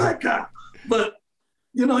 Yeah. I like Kyle. But,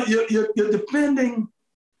 you're defending,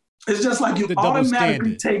 it's just like you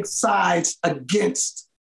automatically take sides against.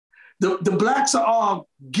 The Blacks are all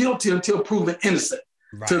guilty until proven innocent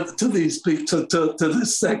to these people, to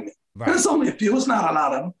this segment. Right. And it's only a few. It's not a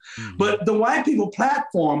lot of them. But the white people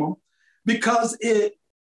platform them because it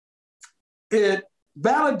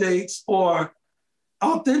validates or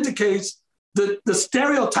authenticates the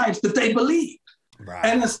stereotypes that they believe. Right.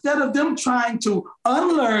 And instead of them trying to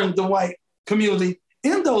unlearn the white community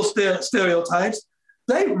in those stereotypes,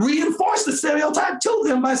 they reinforce the stereotype to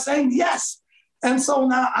them by saying yes. And so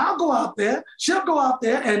now I'll go out there, she'll go out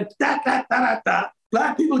there, and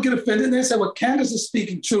Black people get offended. And they say, well, Candace is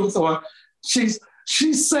speaking truth, or she's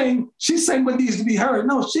saying what needs to be heard.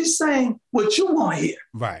 No, she's saying what you want to hear.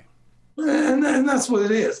 Right. And that's what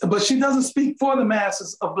it is. But she doesn't speak for the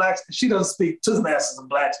masses of Blacks. She doesn't speak to the masses of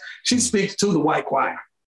Blacks. She speaks to the white choir.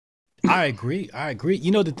 I agree.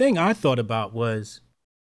 You know, the thing I thought about was,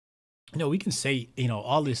 you know, we can say, you know,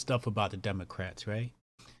 all this stuff about the Democrats, right?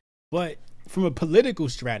 But from a political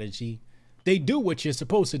strategy, they do what you're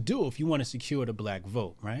supposed to do if you want to secure the Black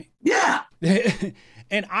vote, right? Yeah.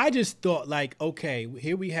 And I just thought, like, okay,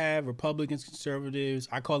 here we have Republicans, conservatives.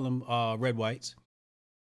 I call them red whites.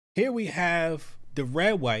 Here we have the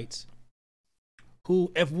red whites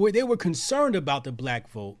who, if they were concerned about the Black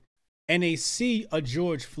vote and they see a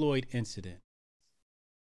George Floyd incident,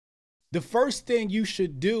 the first thing you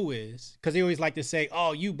should do is, because they always like to say,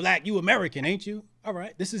 oh, you Black, you American, ain't you? All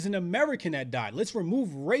right, this is an American that died. Let's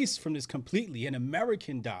remove race from this completely. An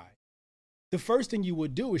American died. The first thing you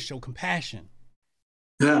would do is show compassion.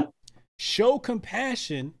 Yeah. Show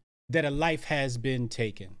compassion that a life has been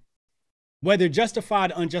taken. Whether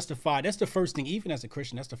justified or unjustified, that's the first thing. Even as a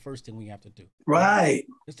Christian, that's the first thing we have to do. Right.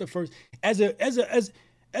 That's the first. As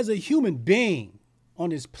a human being on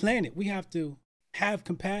this planet, we have to have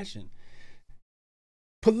compassion.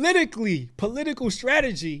 Political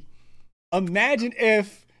strategy. Imagine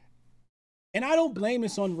if, and I don't blame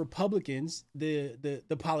this on Republicans, the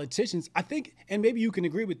politicians. I think, and maybe you can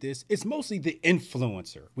agree with this, it's mostly the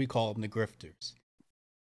influencer, we call them the grifters,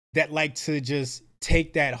 that like to just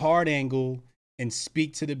take that hard angle and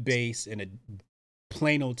speak to the base and a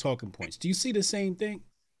plain old talking points. Do you see the same thing?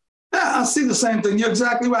 Yeah, I see the same thing. You're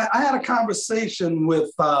exactly right. I had a conversation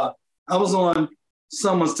with, I was on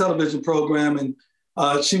someone's television program, and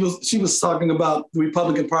she was talking about the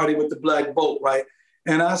Republican Party with the Black vote, right?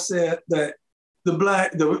 And I said that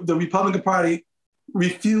the Republican Party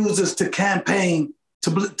refuses to campaign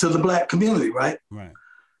to the Black community, right? Right.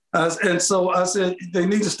 And so I said, they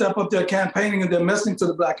need to step up their campaigning and their messaging to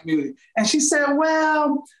the Black community. And she said,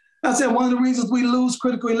 well, I said, one of the reasons we lose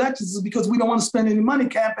critical elections is because we don't want to spend any money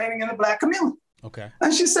campaigning in the Black community. Okay.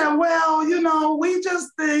 And she said, well, you know, we just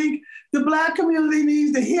think the Black community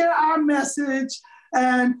needs to hear our message,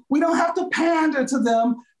 and we don't have to pander to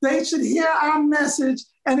them. They should hear our message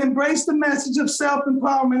and embrace the message of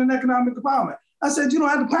self-empowerment and economic empowerment. I said, you don't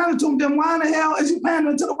have to pander to them, then why in the hell is you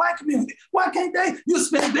pandering to the white community? Why can't they? You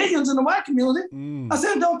spend billions in the white community. I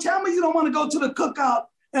said, don't tell me you don't want to go to the cookout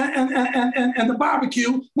and the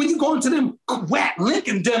barbecue when you're going to them whack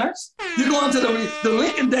Lincoln dinners. You're going to the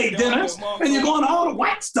Lincoln Day dinners, and you're going to all the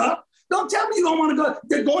white stuff. Don't tell me you don't want to go.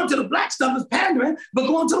 They're going to the Black stuff is pandering, but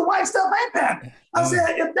going to the white stuff ain't pandering. I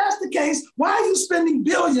said, if that's the case, why are you spending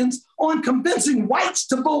billions on convincing whites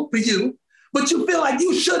to vote for you, but you feel like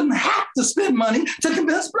you shouldn't have to spend money to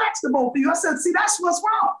convince Blacks to vote for you? I said, see, that's what's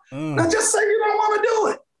wrong. Now just say you don't want to do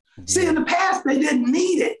it. See, in the past, they didn't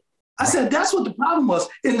need it. I said, that's what the problem was.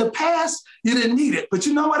 In the past, you didn't need it. But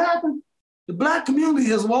you know what happened? The Black community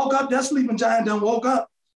has woke up. That sleeping giant done woke up.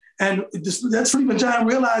 And that sleeping giant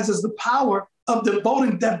realizes the power of the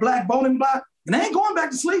voting, that Black voting bloc, and they ain't going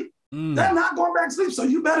back to sleep. They're not going back to sleep. So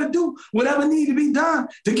you better do whatever need to be done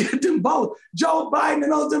to get them both. Joe Biden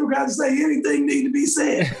and those Democrats say anything need to be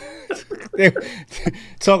said.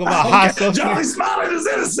 Talk about hot stuff. Johnny Smollett is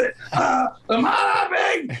innocent.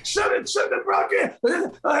 Should have broke it.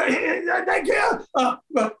 They can't.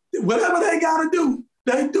 Whatever they got to do,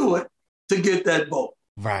 they do it to get that vote.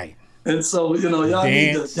 Right. And so, you know, y'all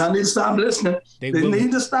need to stop listening. They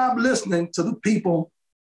need to stop listening to the people.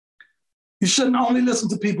 You shouldn't only listen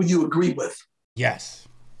to people you agree with. Yes.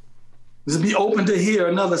 Just be open to hear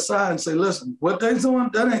another side and say, listen, what they doing,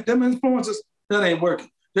 that ain't, them influences, that ain't working.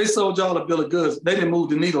 They sold y'all a bill of goods. They didn't move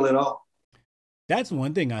the needle at all. That's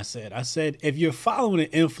one thing I said. I said, if you're following an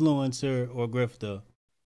influencer or grifter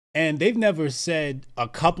and they've never said a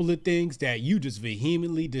couple of things that you just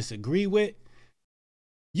vehemently disagree with,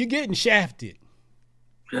 you're getting shafted.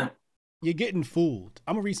 Yeah. You're getting fooled.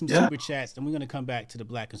 I'm going to read some super chats, and we're going to come back to the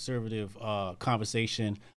Black conservative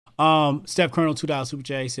conversation. Steph Colonel, $2 super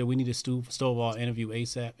chat. He said, we need a Stovall interview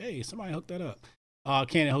ASAP. Hey, somebody hooked that up.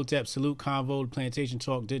 Cannon Hotep, salute convo. Plantation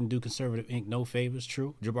Talk didn't do Conservative Inc. no favors.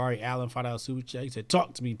 True. Jabari Allen, $5 super chat. He said,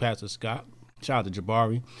 talk to me, Pastor Scott. Shout out to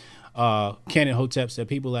Jabari. Cannon Hotep said,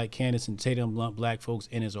 people like Candace and Tatum lump Black folks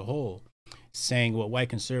in as a whole, saying what white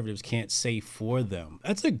conservatives can't say for them.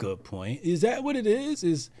 That's a good point. Is that what it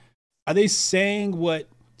is? Are they saying what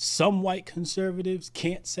some white conservatives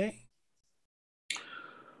can't say?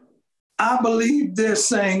 I believe they're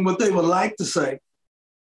saying what they would like to say.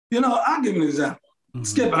 I'll give you an example.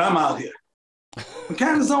 Skip it, I'm out here. When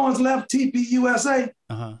Candace Owens left TPUSA,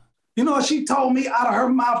 you know what she told me out of her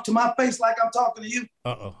mouth to my face like I'm talking to you?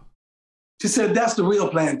 She said, that's the real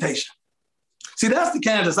plantation. See, that's the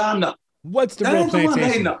Candace I know. What's the real plantation? The one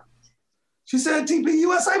they know. She said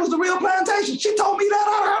TPUSA was the real plantation. She told me that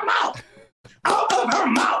out of her mouth. Out of her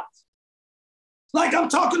mouth. Like I'm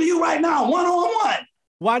talking to you right now, one-on-one.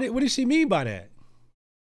 What did she mean by that?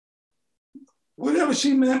 Whatever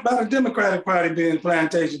she meant by the Democratic Party being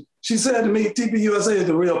plantation. She said to me, TPUSA is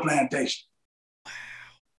the real plantation. Wow.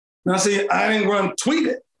 Now, see, I didn't tweet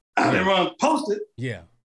it. I didn't post it. Yeah.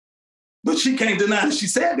 But she can't deny that she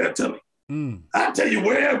said that to me. I'll tell you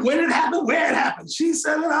when it happened, where it happened. She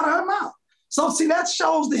said it out of her mouth. So, see, that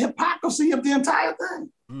shows the hypocrisy of the entire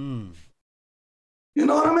thing. You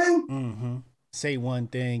know what I mean? Mm-hmm. Say one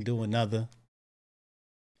thing, do another.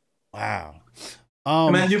 Wow.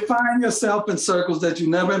 Man, you find yourself in circles that you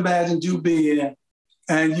never imagined you'd be in,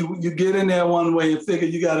 and you get in there one way and figure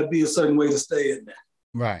you got to be a certain way to stay in there.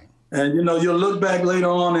 Right. And, you'll look back later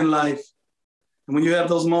on in life, and when you have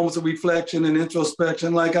those moments of reflection and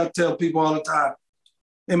introspection, like I tell people all the time,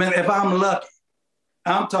 hey, man, if I'm lucky,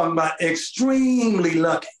 I'm talking about extremely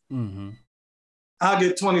lucky, I'll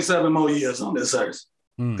get 27 more years on this earth.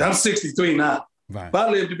 I'm 63 now. Right. If I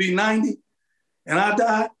live to be 90 and I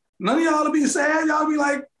die, none of y'all will be sad. Y'all be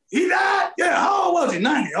like, he died? Yeah, how old was he?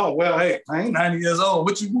 90. Oh, well, hey, I ain't 90 years old.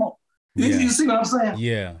 What you want? You see what I'm saying?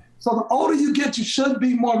 Yeah. So the older you get, you should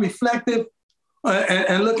be more reflective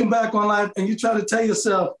and looking back on life, and you try to tell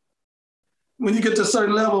yourself, when you get to a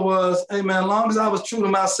certain level was, hey, man, as long as I was true to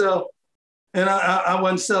myself and I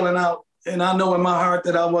wasn't selling out, and I know in my heart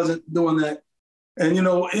that I wasn't doing that. And,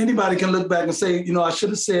 anybody can look back and say, I should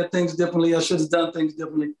have said things differently. I should have done things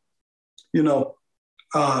differently,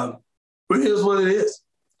 but here's what it is.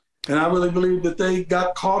 And I really believe that they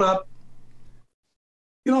got caught up.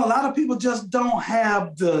 A lot of people just don't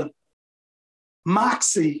have the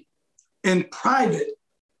moxie in private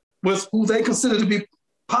with who they consider to be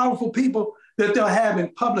powerful people that they'll have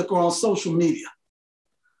in public or on social media.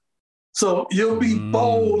 So you'll be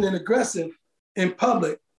bold and aggressive in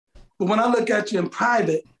public. But when I look at you in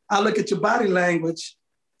private, I look at your body language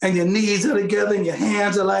and your knees are together and your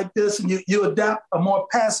hands are like this, and you adopt a more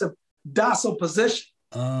passive, docile position.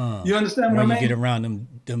 You understand what I mean? When you get around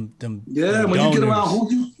them yeah, when you get around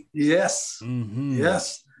yes,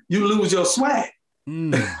 yes, you lose your swag.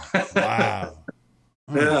 Wow.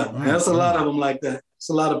 That's a lot of them like that. It's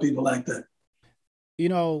a lot of people like that.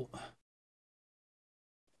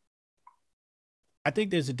 I think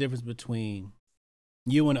there's a difference between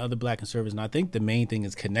you and other Black conservatives, and I think the main thing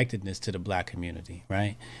is connectedness to the Black community,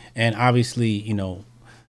 right? And obviously, you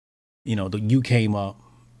came up,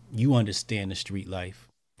 you understand the street life,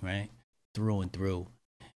 right? Through and through.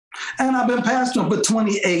 And I've been pastoring for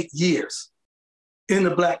 28 years in the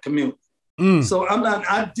Black community. So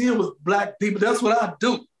I deal with Black people. That's what I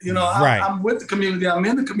do. Right. I'm with the community. I'm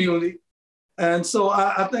in the community. And so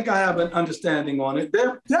I think I have an understanding on it.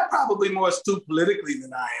 They're probably more astute politically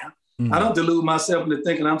than I am. I don't delude myself into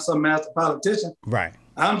thinking I'm some master politician. Right.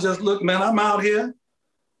 I'm just, look, man, I'm out here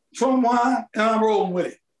from wine and I'm rolling with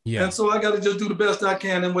it. Yeah. And so I got to just do the best I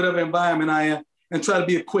can in whatever environment I am and try to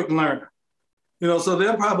be a quick learner. So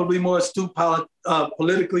they're probably more astute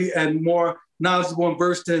politically and more knowledgeable and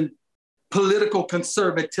versed in political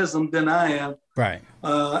conservatism than I am. Right.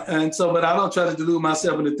 But I don't try to delude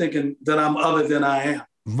myself into thinking that I'm other than I am.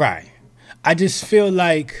 Right. I just feel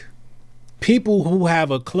like people who have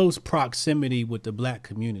a close proximity with the Black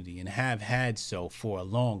community and have had so for a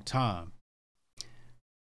long time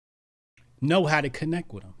know how to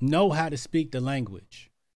connect with them, know how to speak the language.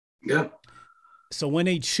 Yeah. So when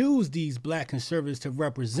they choose these Black conservatives to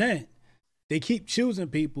represent, they keep choosing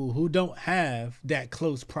people who don't have that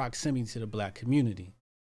close proximity to the Black community.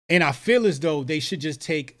 And I feel as though they should just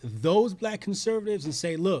take those Black conservatives and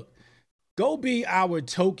say, look, go be our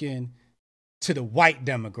token to the white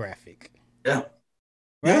demographic. Yeah.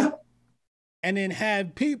 Right? Yeah. And then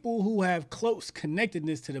have people who have close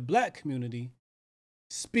connectedness to the Black community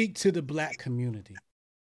speak to the Black community.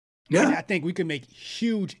 Yeah. And I think we can make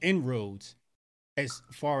huge inroads as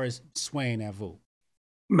far as swaying that vote.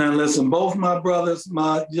 Man, listen, both my brothers,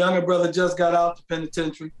 my younger brother just got out the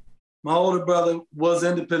penitentiary. My older brother was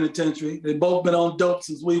in the penitentiary. They've both been on dope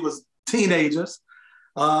since we was teenagers.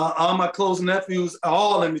 All my close nephews are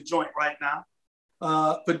all in the joint right now.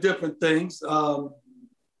 For different things,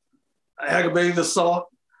 aggravated assault,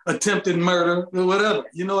 attempted murder, whatever.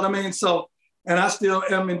 You know what I mean? So and I still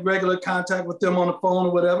am in regular contact with them on the phone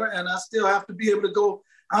or whatever, and I still have to be able to go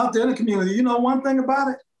out there in the community. You know one thing about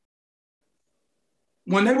it?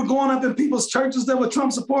 When they were going up in people's churches that were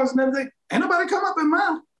Trump supporters and everything, ain't nobody come up in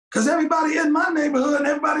mine. Because everybody in my neighborhood and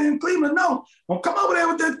everybody in Cleveland know, don't come over there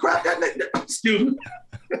with that crap. Excuse me.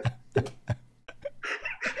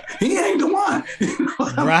 He ain't the one. You know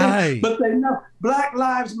what I mean? But they know Black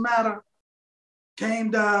Lives Matter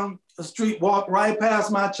came down the street, walked right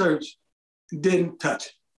past my church, didn't touch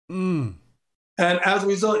it. And as a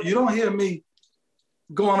result, you don't hear me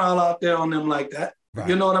going all out there on them like that. Right.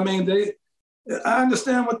 You know what I mean? I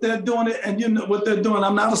understand what they're doing, and you know what they're doing.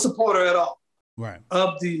 I'm not a supporter at all. Right.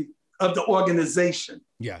 Of the organization.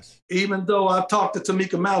 Yes. Even though I talked to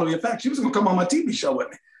Tamika Mallory. In fact, she was going to come on my TV show with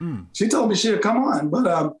me. She told me she'd come on.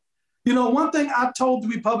 But, you know, one thing I told the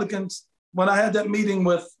Republicans when I had that meeting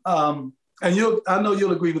with, and I know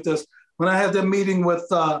you'll agree with this, when I had that meeting with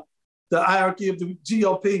the hierarchy of the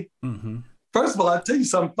GOP, first of all, I'll tell you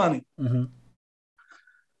something funny.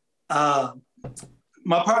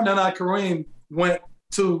 My partner and I, Kareem, went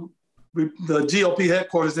to the GOP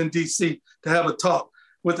headquarters in DC to have a talk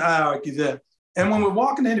with the hierarchy there. And when we're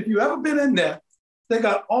walking in, if you've ever been in there, they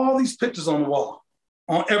got all these pictures on the wall,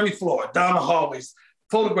 on every floor, down the hallways,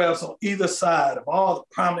 photographs on either side of all the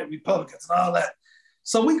prominent Republicans and all that.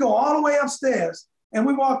 So we go all the way upstairs and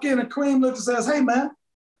we walk in and Kareem looks and says, hey man,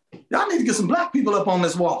 y'all need to get some Black people up on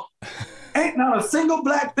this wall. Ain't not a single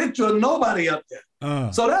Black picture of nobody up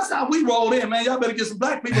there. So that's how we rolled in, man. Y'all better get some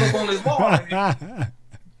Black people up on this wall.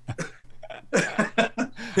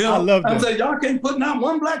 You know, I love that. I said, y'all can't put not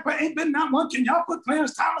one Black person, ain't been not one. Can y'all put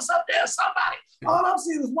Clarence Thomas up there? Somebody. All I'm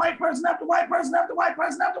seeing is white person after white person after white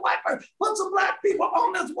person after white person. Put some Black people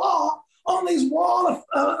on this wall, on this wall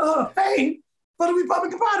of fame for the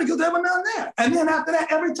Republican Party, because there were none there. And then after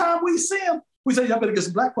that, every time we see them, we say, y'all better get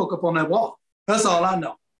some Black folk up on that wall. That's all I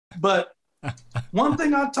know. But one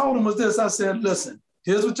thing I told them was this. I said, listen,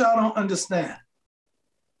 here's what y'all don't understand.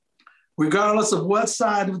 Regardless of what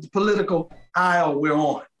side of the political aisle we're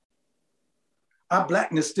on, our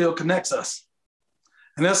Blackness still connects us.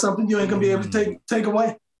 And that's something you ain't gonna be able to take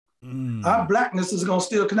away. Our Blackness is gonna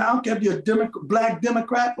still connect. I don't care if you're a Black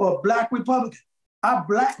Democrat or a Black Republican. Our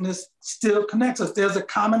Blackness still connects us. There's a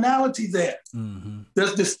commonality there.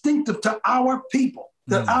 That's distinctive to our people,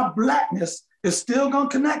 that our Blackness is still gonna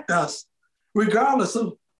connect us regardless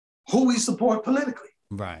of who we support politically.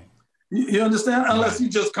 Right. You understand? Unless you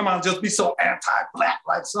just come out and just be so anti-Black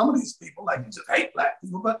like some of these people, like you just hate Black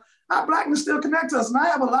people. But our Blackness still connects us. And I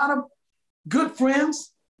have a lot of good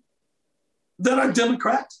friends that are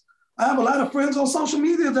Democrats. I have a lot of friends on social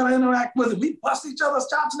media that I interact with. And we bust each other's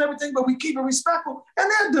chops and everything, but we keep it respectful.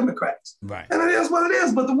 And they're Democrats. Right. And it is what it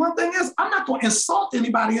is. But the one thing is, I'm not going to insult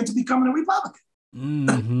anybody into becoming a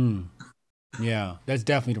Republican. Yeah, that's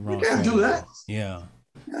definitely the wrong thing. You can't do that. Yeah.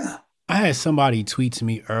 I had somebody tweet to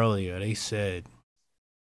me earlier. They said,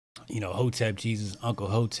 you know, Hotep Jesus, Uncle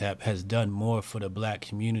Hotep has done more for the Black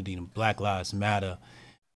community than Black Lives Matter.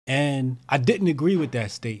 And I didn't agree with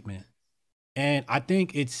that statement. And I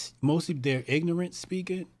think it's mostly their ignorance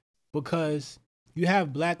speaking, because you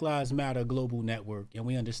have Black Lives Matter Global Network, and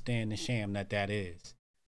we understand the sham that is.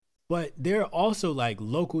 But there are also like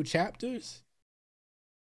local chapters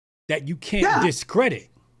that you can't discredit.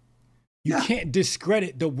 You can't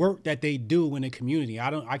discredit the work that they do in the community.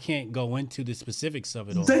 I can't go into the specifics of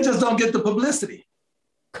it all. They just don't get the publicity.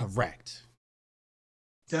 Correct.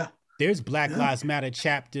 Yeah. There's Black Lives Matter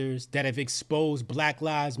chapters that have exposed Black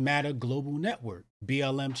Lives Matter Global Network,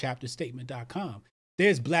 blmchapterstatement.com.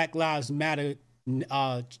 There's Black Lives Matter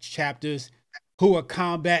chapters who are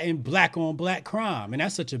combating Black on Black crime. And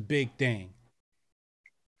that's such a big thing.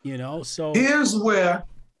 You know, so here's where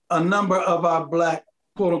a number of our Black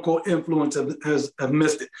quote unquote influence have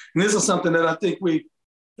missed it. And this is something that I think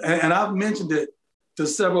and I've mentioned it to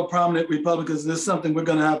several prominent Republicans. This is something we're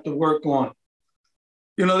going to have to work on.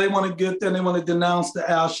 You know, they want to get there and they want to denounce the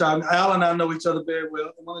Al Sharpton. Al and I know each other very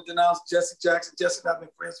well. They want to denounce Jesse Jackson. Jesse and I have been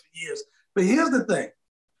friends for years. But here's the thing.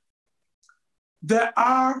 There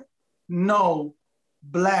are no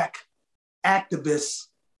Black activists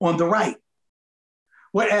on the right.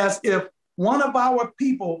 Whereas if one of our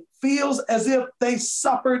people feels as if they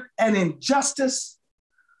suffered an injustice,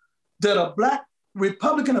 that a Black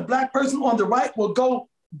Republican, a Black person on the right will go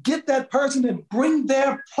get that person and bring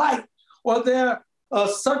their plight or their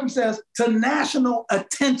circumstance to national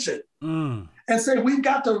attention and say, we've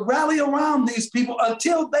got to rally around these people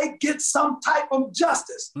until they get some type of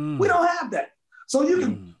justice. We don't have that. So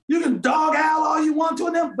you can dog owl all you want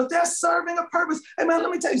to them, but they're serving a purpose. Hey man,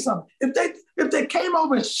 let me tell you something. If they came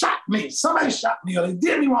over and shot me, somebody shot me, or they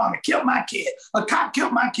did me wrong and killed my kid, a cop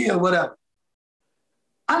killed my kid, or whatever,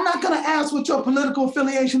 I'm not going to ask what your political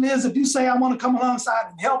affiliation is if you say I want to come alongside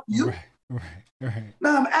and help you. Right.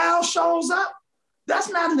 Now, if Al shows up, that's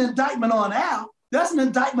not an indictment on Al. That's an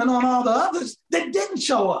indictment on all the others that didn't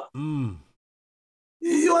show up.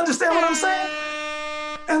 You understand what I'm saying?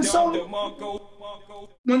 And so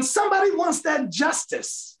when somebody wants that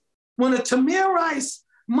justice, when a Tamir Rice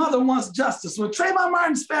mother wants justice, when Trayvon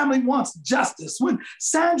Martin's family wants justice, when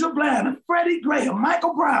Sandra Bland and Freddie Gray or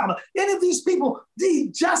Michael Brown, or any of these people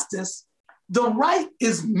need justice, the right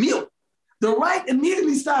is mute. The right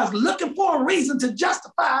immediately starts looking for a reason to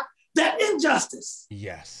justify that injustice.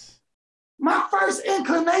 Yes. My first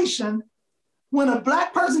inclination when a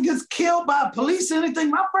Black person gets killed by police or anything,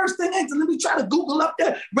 my first thing ain't to let me try to Google up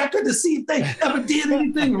their record to see if they ever did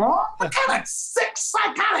anything wrong. What kind of sick,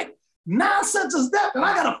 psychotic nonsense is that? And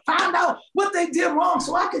I got to find out what they did wrong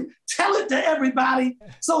so I can tell it to everybody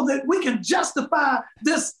so that we can justify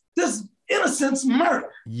this innocence murder.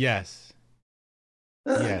 Yes.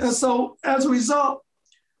 And so as a result,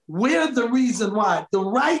 we're the reason why. The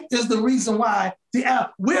right is the reason why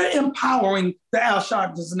we're empowering the Al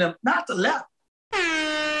Sharptons and them, not the left.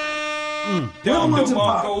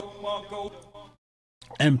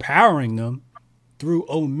 Empowering them through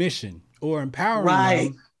omission or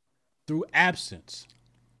empowering them through absence.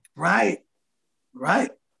 Right.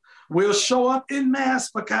 We'll show up in mass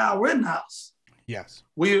for Kyle Rittenhouse. Yes.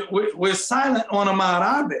 We're silent on Ahmaud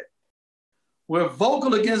Arbery. We're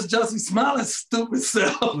vocal against Jussie Smollett's stupid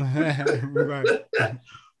self. Right.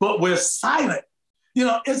 But we're silent. You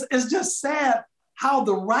know, it's just sad how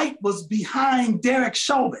the right was behind Derek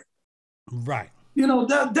Chauvin. Right. You know,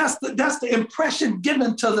 that's the impression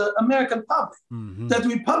given to the American public, that the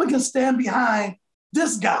Republicans stand behind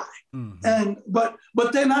this guy. But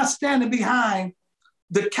they're not standing behind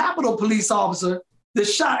the Capitol Police officer that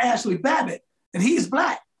shot Ashley Babbitt, and he's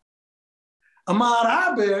Black. Ahmaud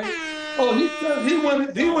Arbery,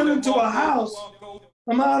 he went into a house.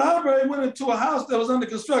 Ahmaud Arbery went into a house that was under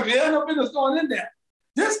construction. He had no business going in there.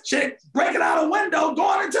 This chick breaking out a window,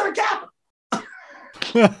 going into the Capitol.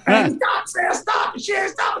 And he stopped, saying stop, and she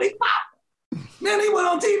ain't stopping, he popped. Then he went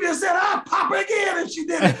on TV and said, I'd pop her again if she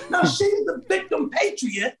did it. Now she's the victim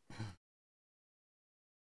patriot.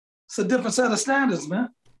 It's a different set of standards, man.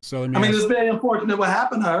 So it's very unfortunate what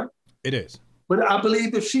happened to her. It is. But I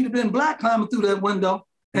believe if she'd have been Black climbing through that window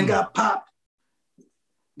and got popped,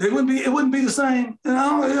 it wouldn't be the same.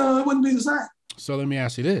 It wouldn't be the same. So let me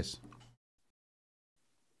ask you this.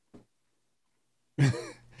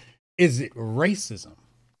 Is it racism?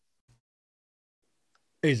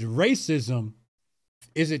 Is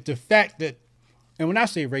it the fact that, and when I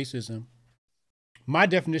say racism, my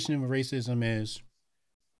definition of racism is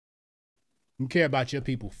you care about your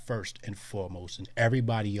people first and foremost, and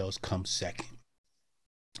everybody else comes second.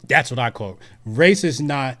 That's what I call it. Race is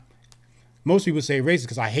not, most people say racist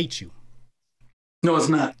because I hate you. No, it's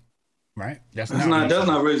not. Right? That's not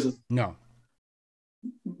racist. No.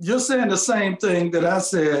 You're saying the same thing that I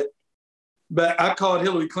said back. I called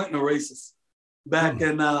Hillary Clinton a racist back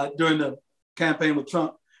during the campaign with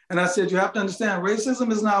Trump. And I said, you have to understand,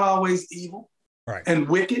 racism is not always evil and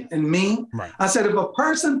wicked and mean. Right. I said, if a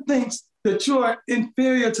person thinks that you're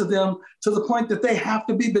inferior to them to the point that they have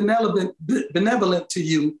to be benevolent to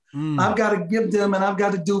you, I've got to give them and I've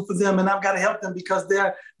got to do for them and I've got to help them because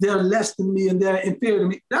they're less than me and they're inferior to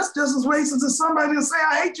me. That's just as racist as somebody to say,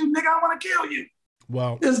 I hate you, nigga, I want to kill you.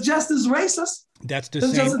 Well, it's just as racist. That's the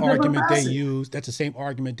same argument they use. That's the same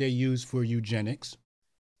argument they use for eugenics.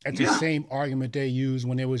 That's the same argument they use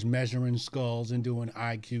when they was measuring skulls and doing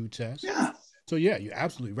IQ tests. Yeah. So yeah, you're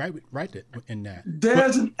absolutely right in that.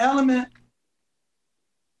 There's an element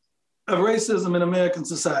of racism in American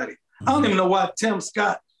society. I don't even know why Tim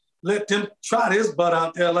Scott let them trot his butt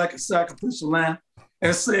out there like a sacrificial lamb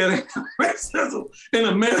and said racism in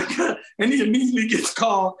America, and he immediately gets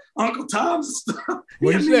called Uncle Tom's and stuff.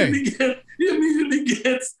 What do you say? He immediately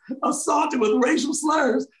gets assaulted with racial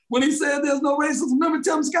slurs when he said there's no racism. Remember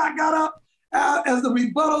Tim Scott got up as the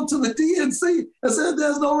rebuttal to the DNC and said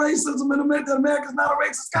there's no racism in America, that America's not a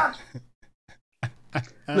racist country.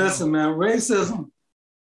 Listen, man, racism,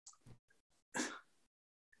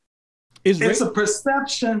 it's a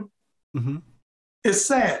perception. It's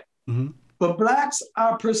sad. But Blacks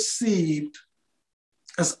are perceived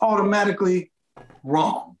as automatically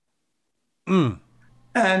wrong.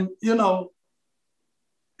 And, you know,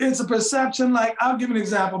 it's a perception. Like, I'll give an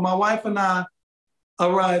example. My wife and I I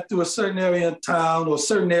ride through a certain area in town or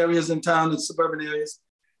certain areas in town in suburban areas,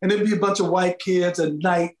 and there'd be a bunch of white kids at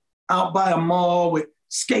night out by a mall with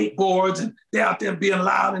skateboards, and they're out there being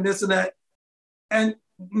loud and this and that. And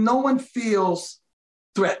no one feels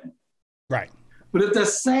threatened. Right. But if that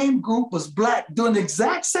same group was Black doing the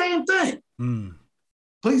exact same thing,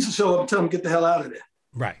 police will show up and tell them to get the hell out of there.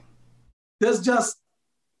 Right. There's just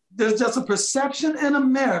a perception in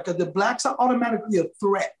America that Blacks are automatically a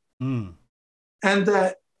threat. And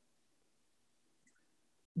that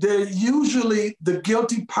they're usually the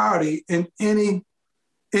guilty party in any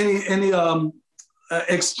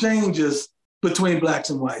exchanges between Blacks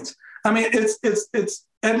and whites. I mean, it's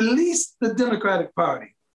at least the Democratic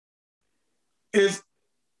Party is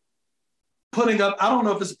putting up, I don't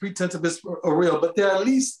know if it's a pretense of it's or real, but they're at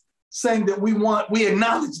least saying that we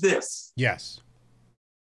acknowledge this. Yes.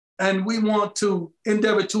 And we want to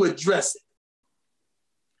endeavor to address it.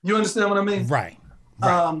 You understand what I mean? Right.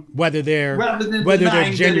 Whether they're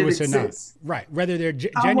genuine or not. Right. Whether they're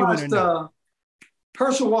genuine or not.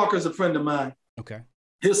 Herschel Walker is a friend of mine. Okay.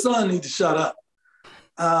 His son needs to shut up.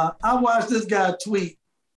 I watched this guy tweet.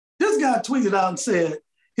 This guy tweeted out and said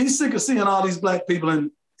he's sick of seeing all these Black people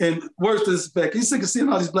in worse disrespect, he's sick of seeing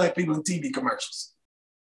all these Black people in TV commercials.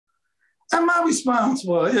 And my response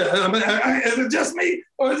was, is it just me?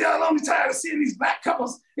 Or is y'all only tired of seeing these Black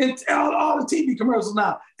couples in all the TV commercials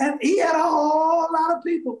now? And he had a whole lot of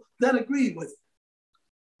people that agreed with it.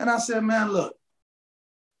 And I said, man, look,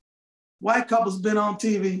 white couples been on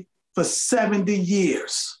TV for 70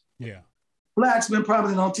 years. Yeah. Blacks been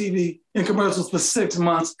probably on TV in commercials for 6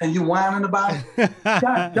 months, and you whining about it?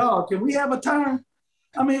 God, dog, can we have a turn?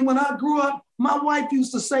 I mean, when I grew up, my wife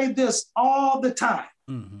used to say this all the time.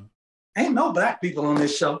 Ain't no Black people on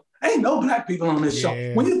this show. Ain't no Black people on this show.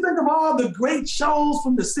 When you think of all the great shows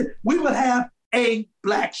from the city, we would have a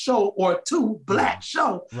Black show or two Black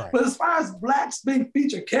shows. Right. But as far as Blacks being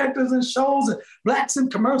featured characters in shows and Blacks in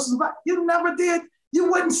commercials, you never did.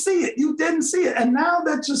 You wouldn't see it. You didn't see it. And now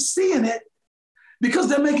that you're seeing it, because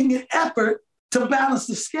they're making an effort to balance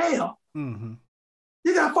the scale, you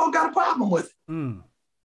got a problem with it.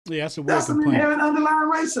 Yeah, that's an inherent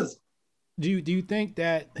underlying racism. Do you think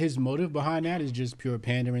that his motive behind that is just pure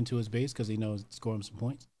pandering to his base because he knows it's scoring some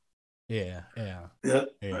points? Yeah. That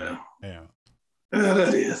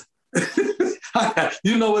is.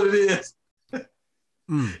 You know what it is.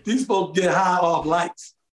 These folks get high off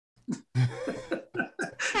likes.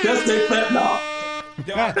 That's their fentanyl.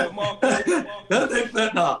 That's their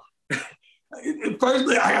fentanyl.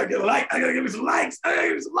 Firstly, I gotta get a like. I gotta give me some likes.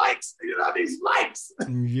 You know, these likes.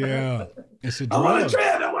 Yeah, it's a drug. I want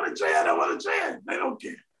a trend. They don't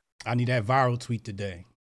care. I need that viral tweet today.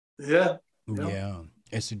 Yeah.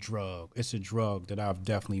 It's a drug. It's a drug that I've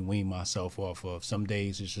definitely weaned myself off of. Some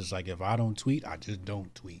days it's just like, if I don't tweet, I just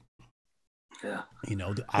don't tweet. Yeah. You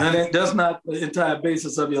know, that's not the entire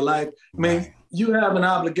basis of your life. I mean, you have an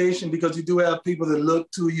obligation because you do have people that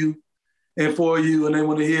look to you and for you, and they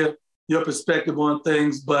want to hear your perspective on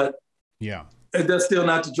things, but that's still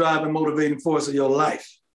not the driving, motivating force of your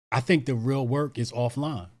life. I think the real work is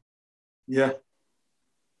offline. Yeah.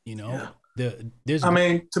 You know, I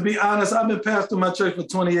mean, to be honest, I've been pastoring my church for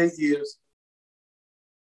 28 years.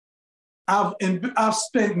 I've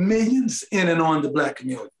spent millions in and on the Black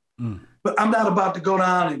community, but I'm not about to go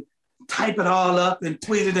down and type it all up and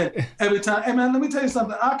tweet it in every time. Hey man, let me tell you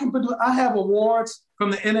something. I have awards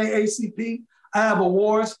from the NAACP. I have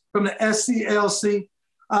awards from the SCLC.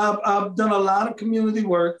 I've done a lot of community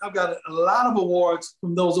work. I've got a lot of awards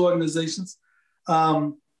from those organizations.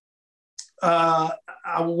 I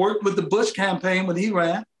worked with the Bush campaign when he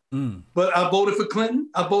ran, but I voted for Clinton.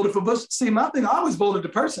 I voted for Bush. See, my thing, I always voted the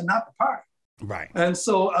person, not the party. Right. And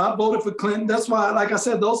so I voted for Clinton. That's why, like I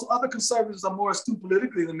said, those other conservatives are more astute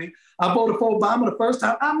politically than me. I voted for Obama the first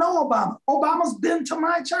time. I know Obama. Obama's been to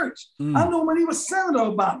my church. I knew him when he was Senator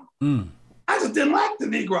Obama. I just didn't like the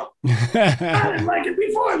Negro. I didn't like it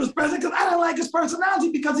before he was president because I didn't like his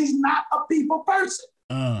personality because he's not a people person.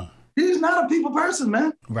 He's not a people person,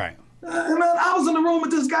 man. Right. Man, I was in the room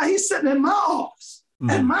with this guy. He's sitting in my office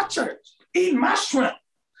at my church, eating my shrimp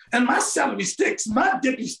and my celery sticks, my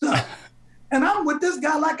dippy stuff. And I'm with this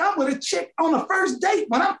guy like I'm with a chick on a first date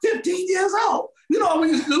when I'm 15 years old. You know what we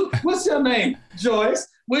used to do? What's your name? Joyce.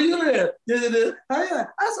 Where you live? That's how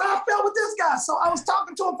I felt with this guy. So I was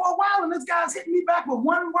talking to him for a while, and this guy's hitting me back with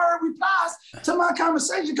one-word replies to my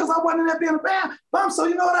conversation because I wasn't there being a bum. So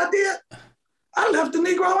you know what I did? I left the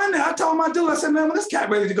Negro in there. I told my dude, I said, man, when this cat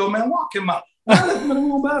ready to go, man, walk him out. I left him in the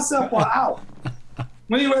room by himself for an hour.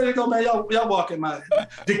 When he ready to go, man, y'all walk him out.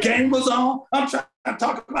 The game was on. I'm trying to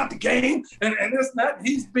talk about the game and this and that.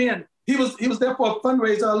 He's being he was there for a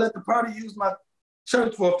fundraiser. I let the party use my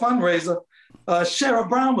church for a fundraiser. Sherrod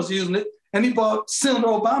Brown was using it, and he brought Senator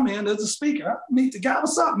Obama in as a speaker. I meet the guy.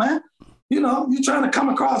 What's up, man? You know, you trying to come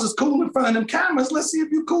across as cool in front of them cameras. Let's see if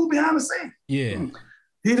you're cool behind the scene. Yeah.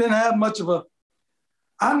 He didn't have much of a.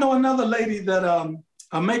 I know another lady that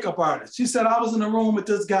a makeup artist. She said I was in the room with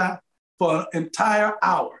this guy for an entire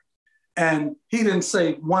hour, and he didn't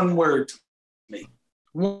say one word to me.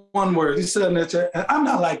 One word. He said that, and I'm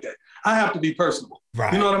not like that. I have to be personable.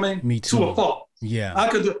 Right. You know what I mean? Me too. To a fault. Yeah.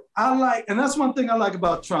 And that's one thing I like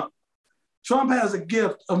about Trump. Trump has a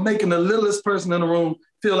gift of making the littlest person in the room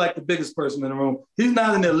feel like the biggest person in the room. He's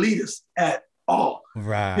not an elitist at all.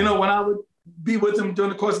 Right. You know, when I would be with him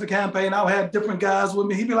during the course of the campaign, I would have different guys with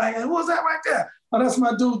me. He'd be like, hey, what's that right there? Oh, that's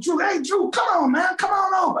my dude, Drew. Hey, Drew, come on, man. Come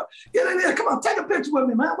on over. Get in here. Come on, take a picture with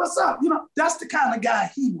me, man. What's up? You know, that's the kind of guy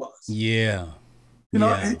he was. Yeah. You know,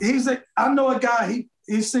 I know a guy,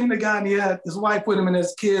 he's seen the guy and he had his wife with him and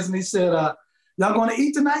his kids, and he said, y'all going to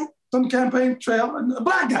eat tonight from the campaign trail? And a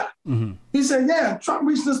black guy. Mm-hmm. He said, yeah. Trump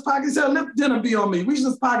reached in his pocket. He said, let dinner be on me. Reached in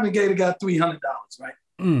his pocket and gave the guy $300, right?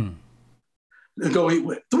 To go eat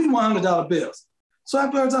with. $3 $100 bills. So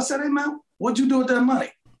afterwards, I said, hey, man, what'd you do with that money?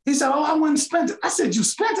 He said, oh, I went and spent it. I said, you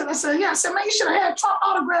spent it? I said, yeah. I said, man, you should have had Trump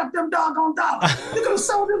autograph them doggone dollars. You could have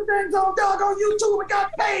sold them things on doggone YouTube and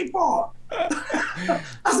got paid for. I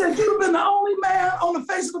said, you'd have been the only man on the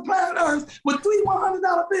face of the planet Earth with $3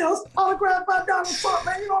 $100 bills autographed by Donald Trump,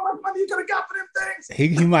 man. You know how much money you could have got for them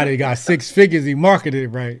things? He might have got 6 figures. He marketed it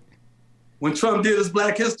right. When Trump did his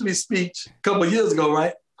Black History speech a couple of years ago,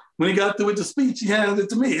 right? When he got through with the speech, he handed it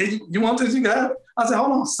to me. Hey, you want this? You can have it. I said,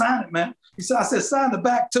 hold on, sign it, man. He said, I said, sign the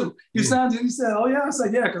back too. He signed it. He said, oh yeah. I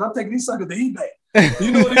said, yeah, because I'm taking these suckers to eBay.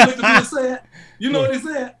 You know what he looked at me and said? You know what he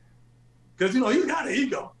said? Because, you know, he's got an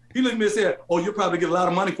ego. He looked at me and said, oh, you'll probably get a lot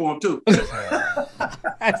of money for him too.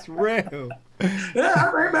 That's real. Yeah,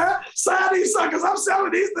 I mean, man, sign these suckers. I'm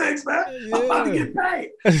selling these things, man. Yeah. I'm about to get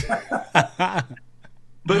paid.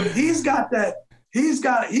 But he's got that. He's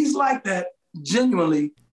like that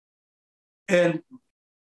genuinely and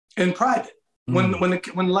in private. When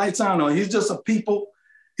the lights aren't on, he's just a people.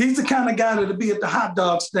 He's the kind of guy that'll be at the hot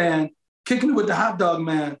dog stand, kicking it with the hot dog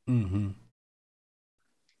man. Mm-hmm.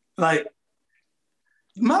 Like,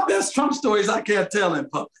 my best Trump stories I can't tell in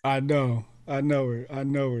public. I know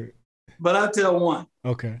it. But I tell one.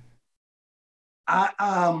 Okay.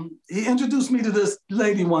 He introduced me to this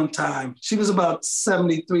lady one time. She was about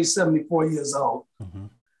 73, 74 years old. Mm-hmm.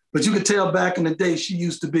 But you could tell back in the day she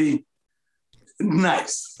used to be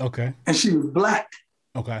nice. Okay. And she was black.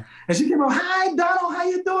 Okay. And she came on, hi, Donald, how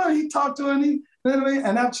you doing? He talked to her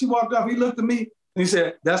and after she walked off, he looked at me and he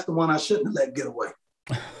said, that's the one I shouldn't have let get away.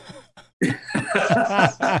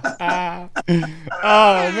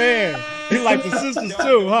 Oh, man. He liked the sisters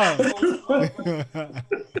too, huh?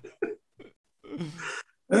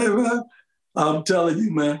 Hey, man, I'm telling you,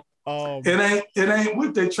 man. It ain't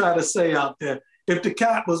what they try to say out there. If the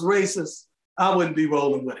cat was racist, I wouldn't be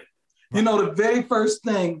rolling with it. You know, the very first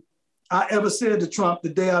thing I ever said to Trump the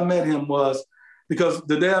day I met him was, because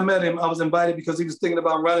the day I met him, I was invited because he was thinking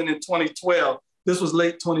about running in 2012. This was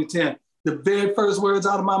late 2010. The very first words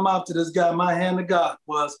out of my mouth to this guy, my hand to God,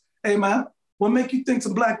 was, hey, man, what make you think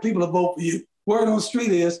some black people will vote for you? Word on the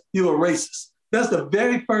street is you're a racist. That's the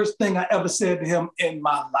very first thing I ever said to him in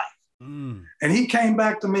my life. Mm. And he came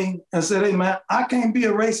back to me and said, hey, man, I can't be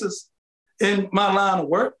a racist in my line of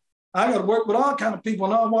work. I got to work with all kind of people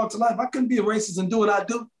in all walks of life. I couldn't be a racist and do what I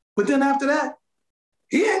do. But then after that,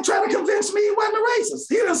 he ain't trying to convince me he wasn't a racist.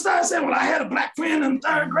 He didn't start saying, well, I had a black friend in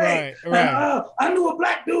third grade. Right. And, I knew a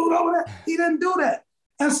black dude over there. He didn't do that.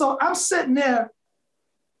 And so I'm sitting there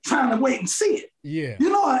trying to wait and see it. Yeah.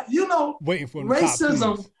 You know, waiting for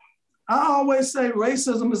racism. I always say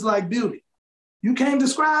racism is like beauty. You can't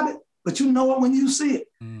describe it, but you know it when you see it.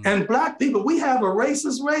 Mm. And black people, we have a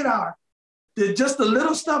racist radar. They're just the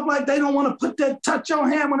little stuff like they don't want to put that touch your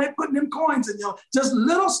hand when they're putting them coins in, just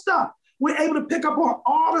little stuff. We're able to pick up on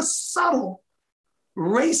all the subtle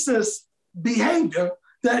racist behavior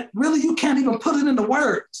that really you can't even put it into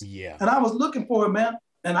words. Yeah. And I was looking for it, man,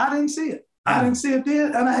 and I didn't see it. I didn't see it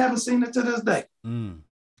then, and I haven't seen it to this day. Mm.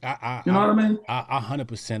 You know what I mean? I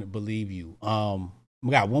 100% believe you. We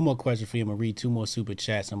got one more question for you. I'm going to read 2 more super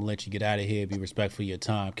chats. I'm going to let you get out of here. Be respectful of your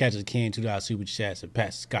time. Catch the King, $2 super chats, and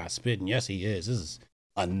Pastor Scott spitting. Yes, he is. This is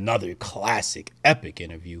another classic, epic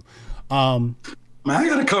interview. Man, I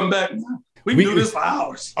got to come back. We can do this for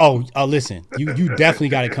hours. Oh, listen, you definitely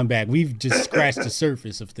got to come back. We've just scratched the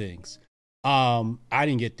surface of things. I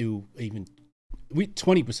didn't get through even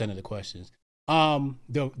 20% of the questions.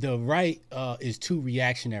 The right is too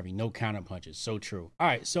reactionary. No counter punches. So true. All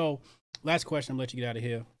right. So last question. I'm gonna let you get out of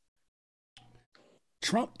here.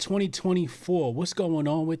 Trump 2024. What's going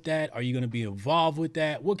on with that? Are you going to be involved with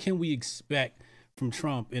that? What can we expect from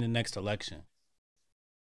Trump in the next election?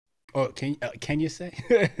 Or can you say?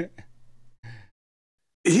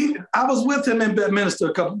 I was with him in Bedminster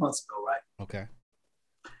a couple months ago, right? Okay.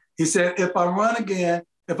 He said, if I run again,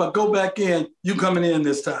 if I go back in, you coming in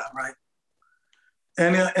this time, right?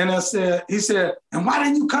 And I said, he said, and why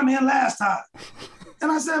didn't you come in last time?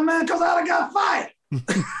 And I said, man, because I got fired.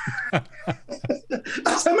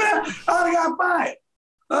 I said, man, I got fired.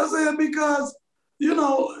 I said, because, you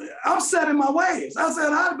know, I'm set in my ways. I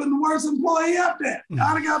said, I'd have been the worst employee up there. I'd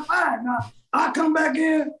have got fired. Now, I come back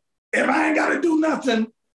in, if I ain't got to do nothing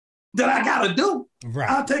that I got to do, right,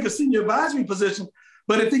 I'll take a senior advisory position.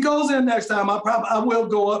 But if he goes in next time, I will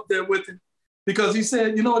go up there with him. Because he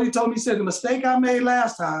said, you know what he told me? He said, the mistake I made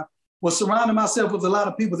last time was surrounding myself with a lot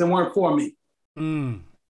of people that weren't for me.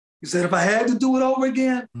 He said, if I had to do it over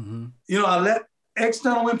again, you know, I let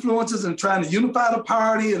external influences and trying to unify the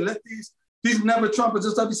party and let these never Trumpers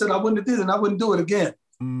and stuff. He said, I wouldn't have did it and I wouldn't do it again.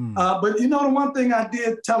 But you know, the one thing I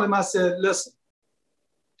did tell him, I said, listen,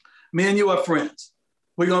 me and you are friends.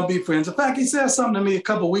 We're going to be friends. In fact, he said something to me a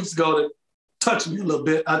couple of weeks ago that touched me a little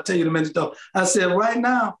bit. I'll tell you in a minute though. I said, right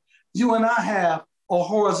now, you and I have a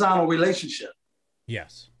horizontal relationship.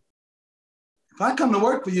 Yes. If I come to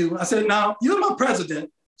work for you, I said, now you're my president.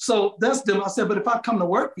 So that's them. I said, but if I come to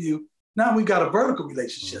work for you, now we got a vertical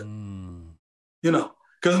relationship. You know,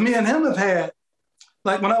 because me and him have had,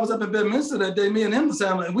 like when I was up in Bedminster that day, me and him was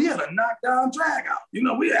having, we had a knockdown drag out. You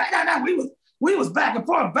know, we was back and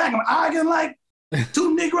forth, arguing like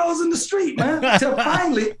two Negroes in the street, man. Till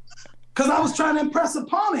finally, because I was trying to impress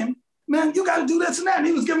upon him, man, you got to do this and that. And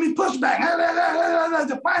he was giving me pushback.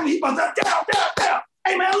 Finally, he was like, down.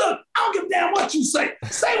 Hey, man, look, I don't give a damn what you say.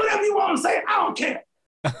 Say whatever you want to say. I don't care.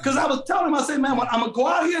 Because I was telling him, I said, man, when I'm going to go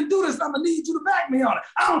out here and do this, I'm going to need you to back me on it.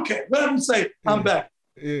 I don't care. Whatever you say, I'm back.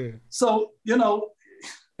 Yeah. So, you know,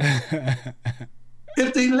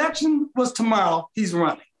 if the election was tomorrow, he's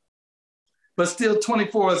running. But still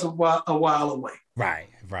 24 is a while away. Right.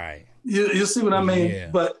 You see what I mean? Yeah.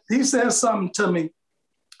 But he said something to me.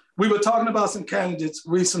 We were talking about some candidates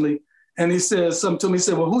recently, and he said something to me. He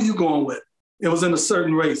said, well, who you going with? It was in a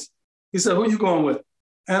certain race. He said, who you going with?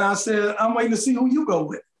 And I said, I'm waiting to see who you go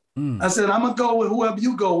with. I said, I'm going to go with whoever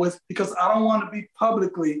you go with because I don't want to be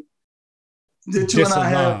publicly that you and I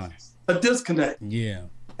have a disconnect. Yeah.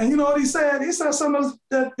 And you know what he said? He said something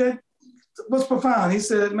that was profound. He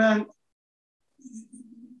said, man,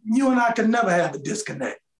 you and I could never have a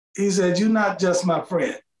disconnect. He said, you're not just my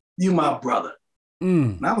friend. You my brother.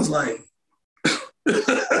 And I was like,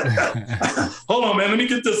 hold on, man, let me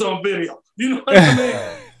get this on video. You know what I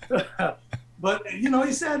mean? But, you know,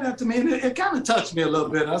 he said that to me, and it kind of touched me a little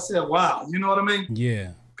bit. I said, wow, you know what I mean?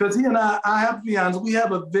 Yeah. Because he and I have to be honest, we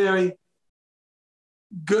have a very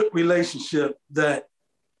good relationship that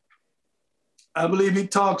I believe he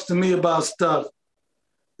talks to me about stuff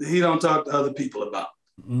that he don't talk to other people about.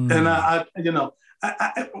 And I you know,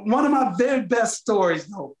 one of my very best stories,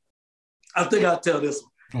 though, I think I'll tell this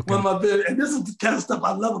one. Okay. And this is the kind of stuff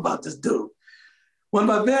I love about this dude. One of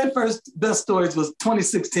my very first best stories was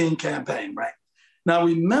 2016 campaign, right? Now,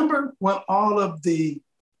 remember when all of the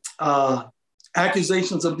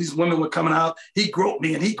accusations of these women were coming out, he groped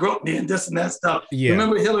me and this and that stuff. Yeah.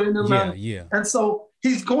 Remember Hillary and them? Yeah. And so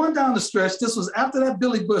he's going down the stretch. This was after that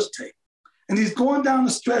Billy Bush tape. And he's going down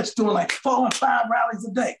the stretch doing like 4 and 5 rallies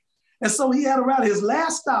a day. And so he had a rally. His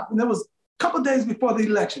last stop, and it was a couple of days before the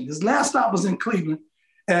election, his last stop was in Cleveland.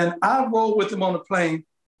 And I rode with him on the plane.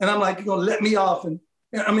 And I'm like, you're going to let me off. And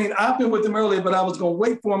I mean, I've been with him earlier, but I was going to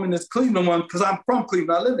wait for him in this Cleveland one because I'm from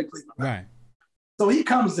Cleveland. I live in Cleveland. Right. So he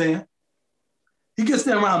comes in. He gets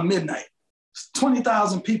there around midnight. There's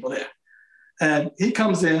 20,000 people there. And he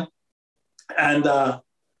comes in and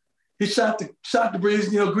he shot the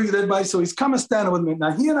breeze, you know, greeted everybody. So he's coming standing with me.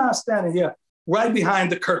 Now, he and I are standing here right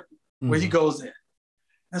behind the curtain where he goes in.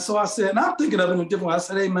 And so I said, and I'm thinking of it in a different way. I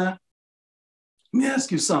said, hey, man, let me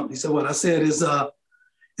ask you something. He said, what? I said, is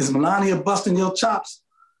Melania busting your chops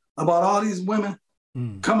about all these women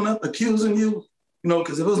coming up accusing you? You know,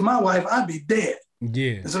 because if it was my wife, I'd be dead.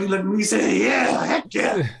 Yeah. And so he looked at me, he said, yeah, heck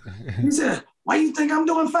yeah. He said, why do you think I'm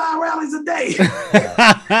doing 5 rallies a day?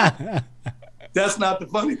 That's not the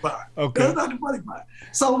funny part. Okay. That's not the funny part.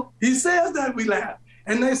 So he says that, we laugh.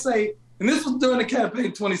 And they say, and this was during the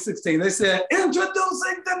campaign 2016, they said,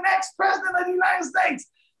 introducing the next president of the United States,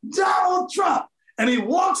 Donald Trump. And he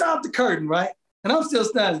walks out the curtain, right? And I'm still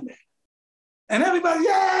standing there. And everybody,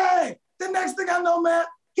 yay, the next thing I know, man,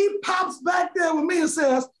 he pops back there with me and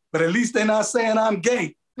says, but at least they're not saying I'm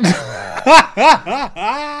gay. And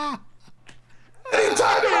he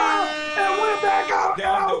turned around and went back out. And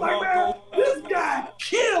I was like, man, this guy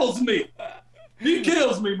kills me. He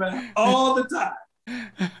kills me, man, all the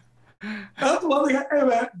time. That's one thing. Hey,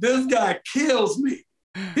 man, this guy kills me.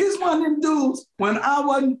 He's one of them dudes, when I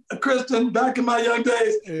wasn't a Christian back in my young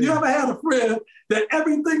days, you ever had a friend that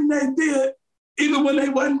everything they did, even when they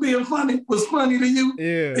wasn't being funny, was funny to you?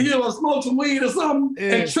 Yeah. And you know, smoke some weed or something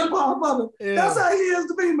and trip off of it. Yeah. That's how he is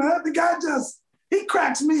to me, man. The guy he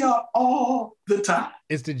cracks me up all the time.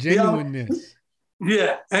 It's the genuineness.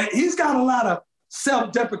 Yeah. And he's got a lot of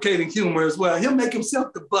self-deprecating humor as well. He'll make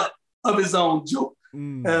himself the butt of his own joke.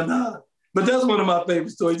 And but that's one of my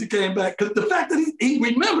favorite stories. He came back because the fact that he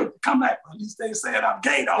remembered to come back. At least they said I'm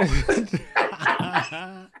gay though.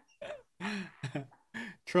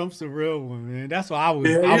 Trump's a real one, man. That's why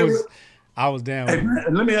I was down. Hey, man,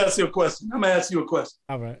 let me ask you a question. I'm gonna ask you a question.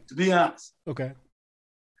 All right. To be honest. Okay.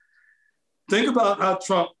 Think about how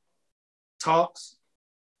Trump talks,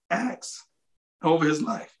 acts over his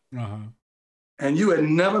life. And you had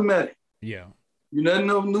never met him. Yeah. You never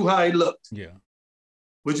knew how he looked. Yeah.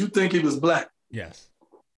 Would you think he was black? Yes.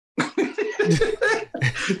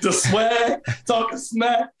 The swag, talking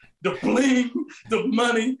smack, the bling, the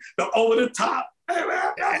money, the over the top. Hey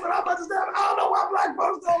man, that's what I'm about to say. I don't know why black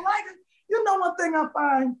folks don't like it. You know one thing I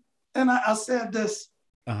find, and I said this.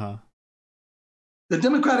 The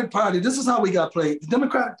Democratic Party, this is how we got played. The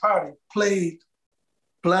Democratic Party played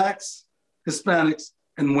blacks, Hispanics,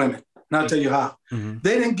 and women. And I'll tell you how.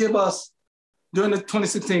 They didn't give us, during the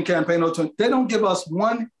 2016 campaign, they don't give us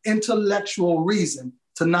one intellectual reason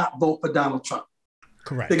to not vote for Donald Trump.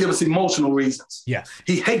 Correct. They give us emotional reasons. Yes.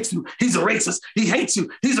 He hates you. He's a racist. He hates you.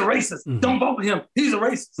 He's a racist. Don't vote for him. He's a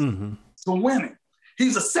racist. For women,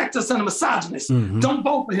 he's a sexist and a misogynist. Don't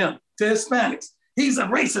vote for him. To Hispanics, he's a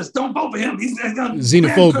racist. Don't vote for him. He's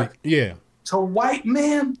xenophobic. Yeah. To white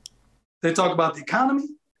men, they talk about the economy.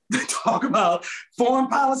 They talk about foreign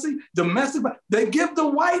policy, domestic. They give the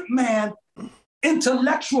white man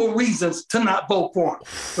intellectual reasons to not vote for him.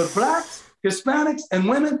 But blacks, Hispanics, and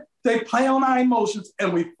women, they play on our emotions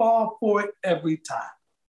and we fall for it every time.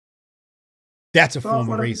 That's a form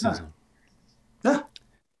of racism. Yeah.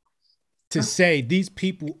 To say these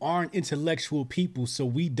people aren't intellectual people, so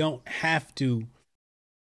we don't have to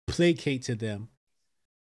placate to them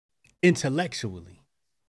intellectually.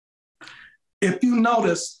 If you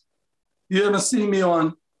notice, you haven't seen me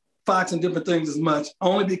on Fox and different things as much,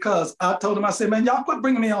 only because I told him, I said, man, y'all quit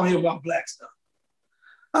bringing me on here about black stuff.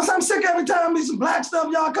 I said, I'm sick every time there's some black stuff,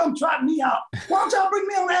 y'all come trot me out. Why don't y'all bring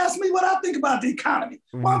me on and ask me what I think about the economy?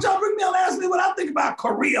 Why don't y'all bring me on and ask me what I think about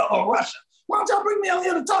Korea or Russia? Why don't y'all bring me on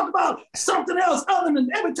here to talk about something else other than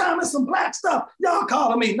every time there's some black stuff, y'all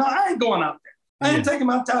calling me? No, I ain't going out there. I ain't taking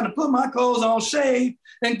my time to put my clothes on, shave,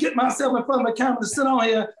 and get myself in front of the camera to sit on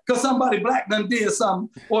here because somebody black done did something,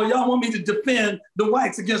 or y'all want me to defend the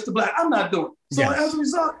whites against the black. I'm not doing it. So as a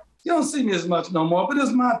result, you don't see me as much no more, but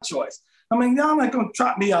it's my choice. I mean, y'all not gonna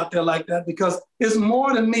trot me out there like that because it's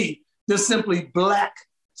more than me than simply black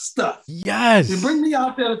stuff. Yes. You bring me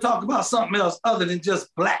out there to talk about something else other than just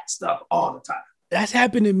black stuff all the time. That's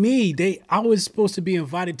happened to me. I was supposed to be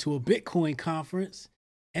invited to a Bitcoin conference.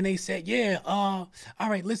 And they said, yeah, all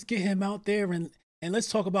right, let's get him out there and let's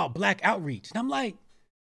talk about black outreach. And I'm like,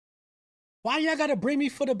 why y'all got to bring me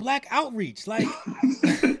for the black outreach? Like,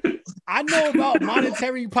 I know about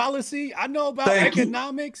monetary policy. I know about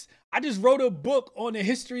economics. I just wrote a book on the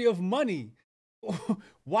history of money.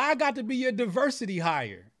 Why I got to be your diversity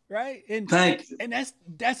hire, right? And and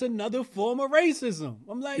that's another form of racism.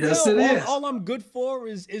 I'm like, all I'm good for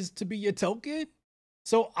is to be your token.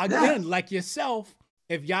 So again, like yourself,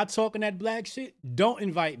 if y'all talking that black shit, don't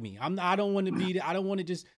invite me. I don't want to be there. I don't want to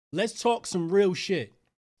just, let's talk some real shit.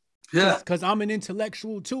 Yeah. Because I'm an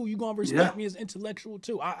intellectual too. You gonna respect me as intellectual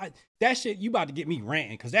too. That shit, you about to get me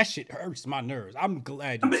ranting because that shit hurts my nerves. I'm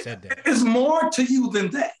glad you said that. It's more to you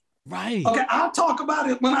than that. Right. Okay, I'll talk about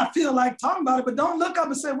it when I feel like talking about it, but don't look up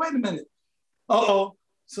and say, wait a minute.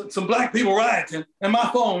 Some black people rioting and my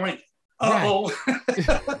phone ringing.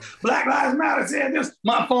 Black Lives Matter said this,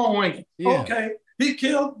 my phone ringing. Yeah. Okay. He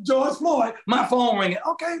killed George Floyd. My phone ringing.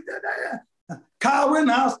 Okay. Kyle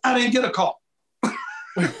Rittenhouse, I didn't get a call.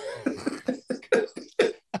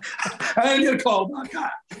 I didn't get a call about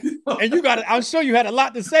Kyle. And I'm sure you had a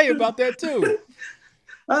lot to say about that too.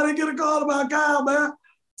 I didn't get a call about Kyle, man.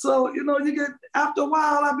 So, you get, after a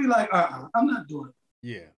while, I'll be like, I'm not doing it.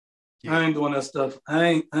 Yeah. I ain't doing that stuff.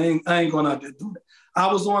 I ain't going out there doing it.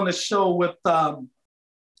 I was on the show with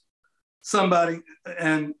somebody,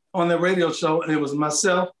 and on their radio show, and it was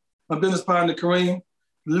myself, my business partner Kareem,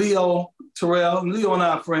 Leo Terrell, and Leo and I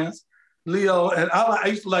are friends. Leo, and I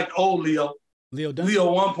used to like old Leo. Leo Dunson?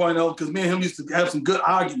 Leo 1.0, because me and him used to have some good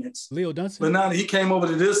arguments. Leo Dunson? But now that he came over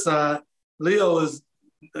to this side, Leo is,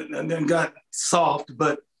 and then got soft,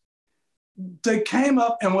 but they came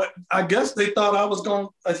up and I guess they thought I was going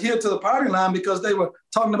to adhere to the party line because they were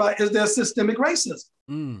talking about, is there systemic racism?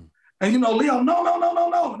 And Leo,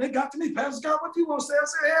 no. And they got to me, Pastor Scott, what do you want to say? I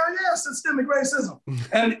said, hell yeah, systemic racism.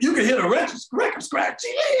 And you can hear the record scratch. What's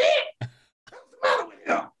the matter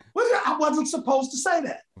with him? I wasn't supposed to say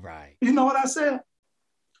that. Right. You know what I said?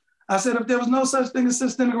 I said, if there was no such thing as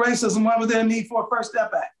systemic racism, why was there a need for a First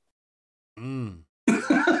Step Act?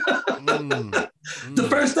 The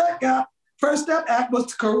First Step Act was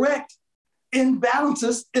to correct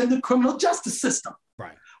imbalances in the criminal justice system.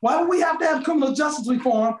 Right. Why would we have to have criminal justice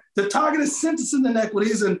reform that targeted sentencing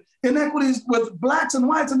inequities and inequities with blacks and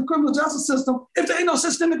whites in the criminal justice system if there ain't no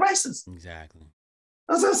systemic racism? Exactly.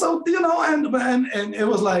 I said, so, and it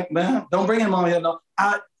was like, man, don't bring him on here. No,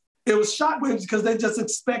 it was shockwaves because they just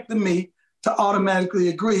expected me to automatically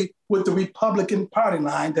agree with the Republican Party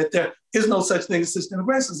line that there is no such thing as systemic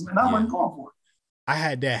racism, and I wasn't going for it. I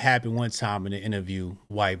had that happen one time in an interview,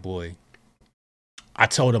 white boy. I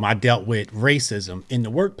told him I dealt with racism in the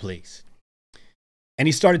workplace, and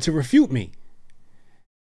he started to refute me.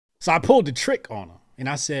 So I pulled the trick on him, and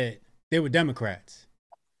I said, they were Democrats.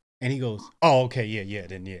 And he goes, oh, okay,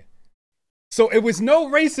 yeah. So it was no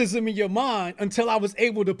racism in your mind until I was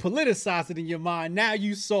able to politicize it in your mind. Now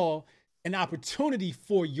you saw an opportunity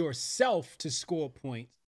for yourself to score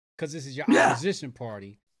points because this is your opposition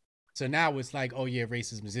party. So now it's like, oh yeah,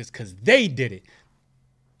 racism is this because they did it.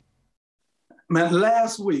 Man,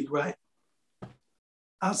 last week, right,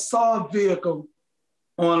 I saw a vehicle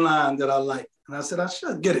online that I liked. And I said, I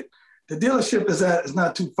should get it. The dealership is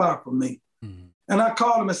not too far from me. Mm-hmm. And I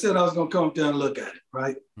called him and said I was going to come up there and look at it,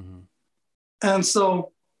 right? Mm-hmm. And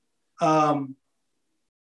so I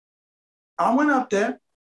went up there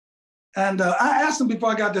and I asked him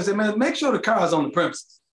before I got there, I said, man, make sure the car is on the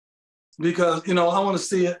premises because, I want to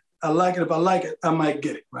see it. I like it. If I like it, I might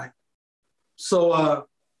get it, right? So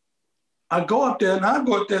I go up there and I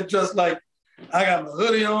go up there just like I got my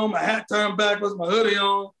hoodie on, my hat turned backwards, my hoodie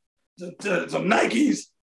on, some Nikes.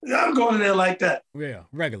 I'm going in there like that. Yeah,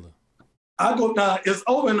 regular. I go down, it's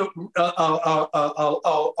over in a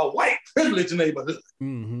white privileged neighborhood.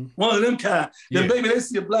 Mm-hmm. One of them kind. Then baby, they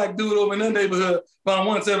see a black dude over in their neighborhood about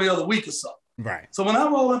once every other week or so. Right. So when I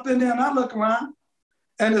roll up in there and I look around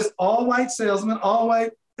and it's all white salesmen, all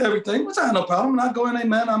white everything, which I have no problem. And I go in there,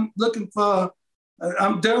 man, I'm looking for,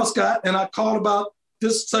 I'm Daryl Scott, and I called about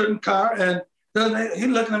this certain car and he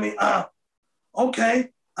looking at me, okay,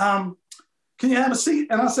 can you have a seat?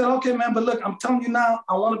 And I said, okay, man, but look, I'm telling you now,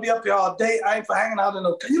 I want to be up here all day. I ain't for hanging out in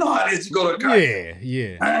no car. You know how it is, you go to a car.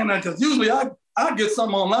 Yeah. I ain't know, because usually I get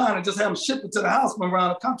something online and just have them ship it to the house from around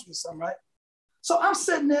the country or something, right? So I'm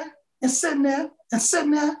sitting there. And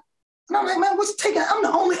I'm like, man, what's taking? I'm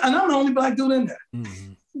the only black dude in there.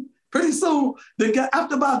 Mm-hmm. Pretty soon, the guy,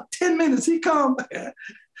 after about 10 minutes, he come and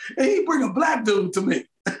he bring a black dude to me.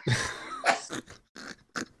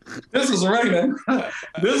 This is Raymond.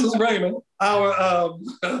 Our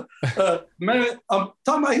man. I'm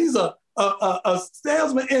talking about he's a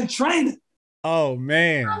salesman in training. Oh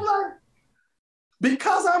man! I'm like,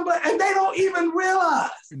 because I'm black, and they don't even realize.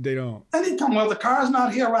 They don't. And he come, well, the car's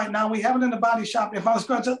not here right now. We have it in the body shop. If I was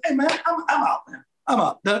scratching, hey man, I'm out, man. I'm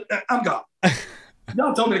out. I'm gone.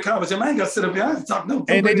 Y'all told me the car was here. Man, I ain't got to sit up here. I ain't talk no.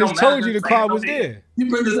 And they just told you the car was there. You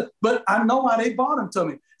bring this, but I know why they bought him to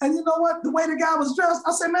me. And you know what? The way the guy was dressed,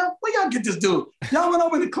 I said, man, where y'all get this dude? Y'all went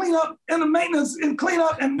over to clean up in the maintenance and clean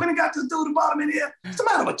up and went and got this dude and brought him in here. What's the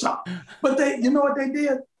matter with y'all? But you know what they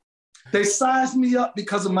did? They sized me up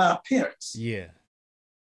because of my appearance. Yeah.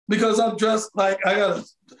 Because I'm dressed like I got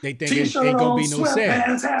a t-shirt on, gonna be no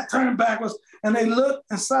sweatpants, hat turned backwards. And they looked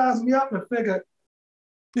and sized me up and figured,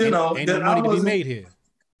 ain't that no money to be made here.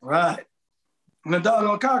 Right. And the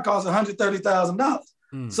doggone car costs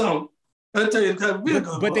 $130,000. So I tell you,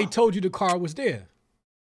 but they told you the car was there.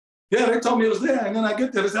 Yeah, they told me it was there. And then I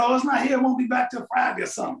get there, they said, oh, it's not here. It won't be back till Friday or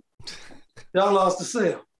something. Y'all lost the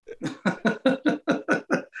sale.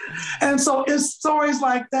 And so it's stories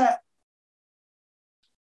like that.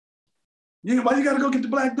 Why you got to go get the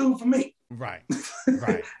black dude for me? Right.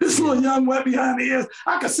 This little young wet behind the ears,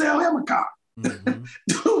 I could sell him a car. Mm-hmm.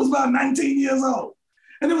 Dude was about 19 years old.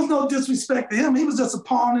 And there was no disrespect to him. He was just a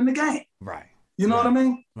pawn in the game. Right. You know what I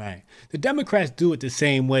mean? Right. The Democrats do it the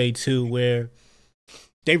same way, too, where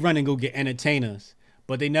they run and go get entertainers,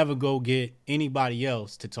 but they never go get anybody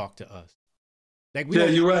else to talk to us. Like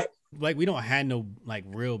you're right. Like we don't have no like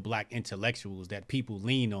real black intellectuals that people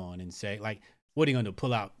lean on and say like, what are you going to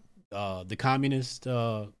pull out? The communist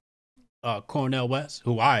Cornel West,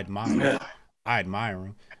 who I admire. Yeah. I admire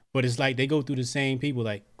him. But it's like they go through the same people,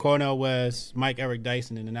 like Cornel West, Mike Eric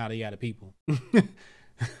Dyson, and then now they got the people.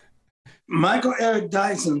 Michael Eric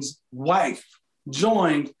Dyson's wife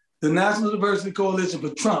joined the National Diversity Coalition for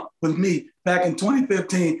Trump with me back in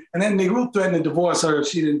 2015, and that Negro threatened to divorce her if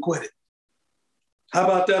she didn't quit it. How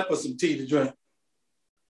about that for some tea to drink?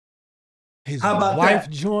 His wife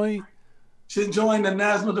joined? She joined the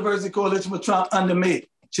National Diversity Coalition for Trump under me.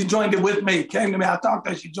 She joined it with me, came to me. I talked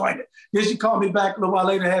to her, she joined it. Then she called me back a little while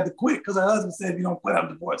later and had to quit because her husband said, if you don't quit, I'm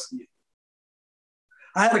divorcing you.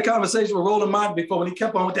 I had a conversation with Roland Martin before when he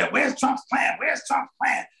kept on with that, where's Trump's plan? Where's Trump's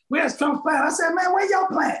plan? Where's Trump's plan? I said, man, where's your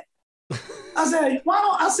plan? I said,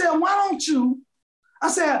 why don't you? I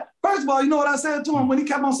said, first of all, you know what I said to him when he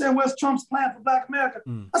kept on saying, where's Trump's plan for Black America?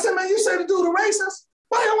 I said, man, you say the dude a racist?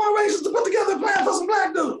 Why do you want racists to put together a plan for some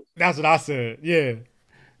black dudes? That's what I said, yeah.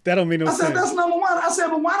 That don't mean no sense. I said, that's number one. I said,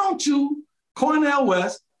 but why don't you, Cornel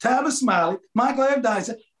West, Tavis Smiley, Michael Eric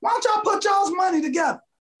Dyson, why don't y'all put y'all's money together?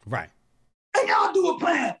 Right. And y'all do a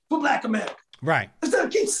plan for Black America. Right. Instead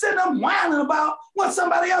of keep sitting up whining about what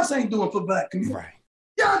somebody else ain't doing for Black community. Right.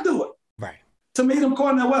 Y'all do it. Right. To me, them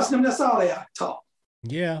Cornel West, them, that's all they are talk.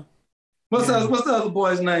 Yeah. What's the other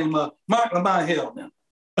boy's name? Mark Lamont Hill.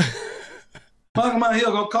 Mark Lamont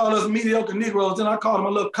Hill gonna call us mediocre Negroes, and I called him a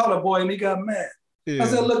little color boy, and he got mad. Yeah. I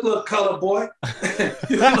said, look, little color boy.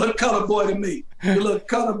 You're a little color boy to me. You little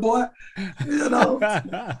color boy. You know.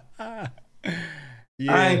 Yeah.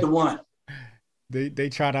 I ain't the one. They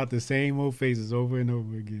tried out the same old faces over and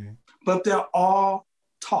over again. But they're all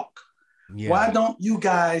talk. Yeah. Why don't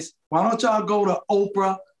y'all go to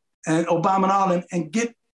Oprah and Obama and all and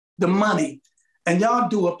get the money and y'all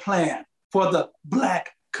do a plan for the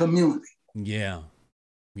Black community? Yeah.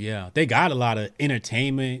 Yeah, they got a lot of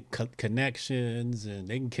entertainment connections, and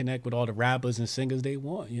they can connect with all the rappers and singers they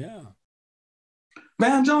want. Yeah.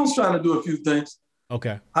 Van Jones trying to do a few things.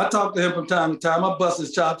 Okay. I talk to him from time to time. I bust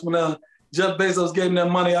his chops when Jeff Bezos gave him that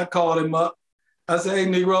money. I called him up. I said, "Hey,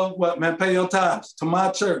 Negro, what man? Pay your tithes to my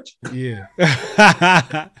church." Yeah.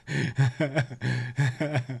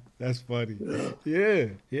 That's funny.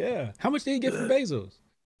 Yeah. How much did he get from Bezos?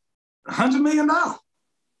 $100 million.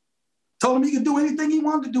 Told him he could do anything he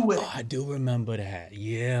wanted to do with it. Oh, I do remember that.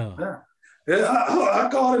 Yeah. I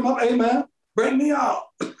called him up. Hey, man, bring me out.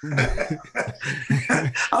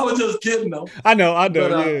 I was just kidding, though. I know.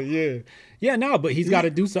 But, yeah, no, but he's got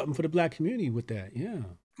to do something for the Black community with that. Yeah.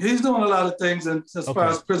 He's doing a lot of things as far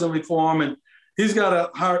as prison reform, and he's got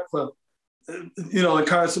a heart for,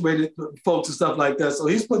 incarcerated folks and stuff like that. So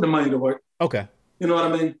he's putting the money to work. Okay. You know what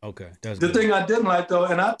I mean? Okay. That's the thing I didn't like, though,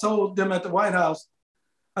 and I told them at the White House,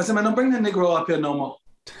 I said, man, don't bring that Negro up here no more.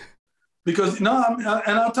 Because, and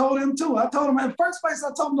I told him too. I told him, in the first place,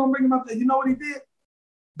 I told him don't bring him up there. You know what he did?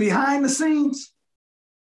 Behind the scenes,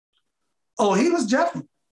 he was jeffing.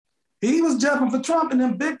 He was jeffing for Trump and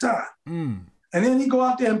them big time. And then he go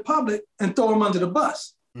out there in public and throw him under the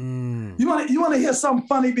bus. You want to hear something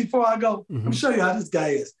funny before I go? Mm-hmm. I'll show you how this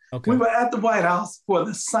guy is. Okay. We were at the White House for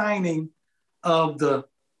the signing of the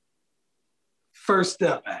First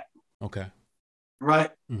Step Act. Okay.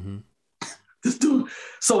 Right? Mm-hmm. This dude.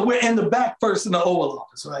 So we're in the back first in the Oval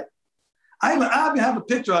Office, right? I even have a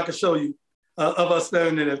picture I can show you of us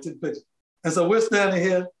standing there. Take the picture. And so we're standing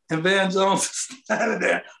here, and Van Jones is standing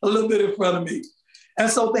there a little bit in front of me. And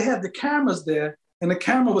so they had the cameras there, and the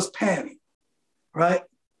camera was panning, right?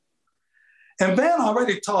 And Van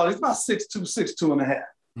already tall. He's about 6'2", 6'2 and a half.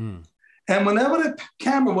 And whenever the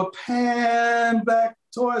camera would pan back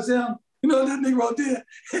towards him, you know what that Negro did?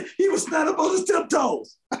 He was standing up on his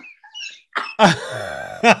tiptoes. And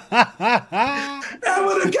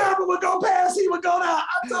when the camera would go past, he would go down.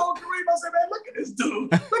 I told Kareem, I said, man, look at this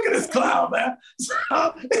dude. Look at this clown, man. So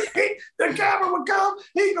the camera would come,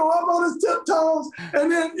 he'd go up on his tiptoes,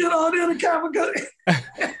 and then, then the camera go.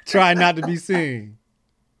 Try not to be seen.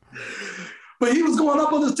 But he was going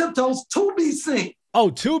up on his tiptoes to be seen. Oh,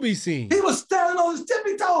 to be seen. He was standing on his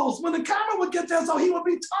tippy toes when the camera would get there, so he would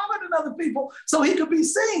be taller than other people, so he could be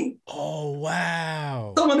seen. Oh,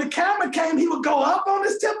 wow. So when the camera came, he would go up on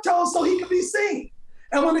his tiptoes so he could be seen.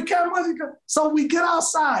 And when the camera wasn't, so we get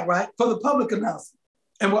outside, right, for the public announcement.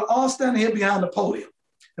 And we're all standing here behind the podium.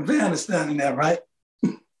 And Van is standing there, right?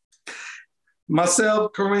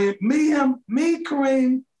 Myself, Kareem, me,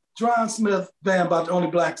 Kareem, Dron Smith, Van, about the only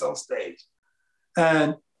blacks on stage.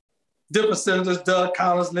 And different senators, Doug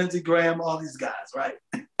Collins, Lindsey Graham, all these guys, right?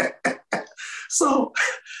 So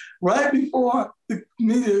right before the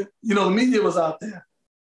media, the media was out there,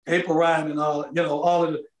 April Ryan and all of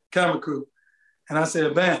the camera crew. And I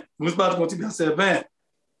said, Van, we was about to go to TV. I said, Van.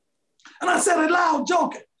 And I said it loud,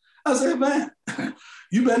 joking. I said, Van,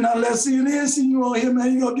 you better not let CNN see you on here,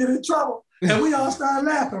 man. You're going to get in trouble. And we all started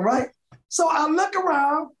laughing, right? So I look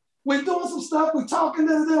around. We're doing some stuff. We're talking.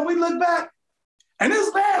 Then we look back. And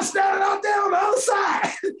this man standing out there on the other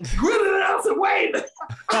side, grinning at us and waving.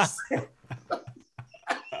 I said,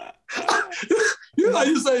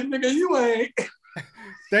 you say, nigga, you ain't.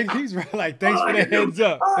 He's like, thanks for the heads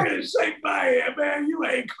up. I didn't shake my head, man. You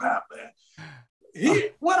ain't crap, man.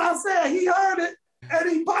 What I said, he heard it and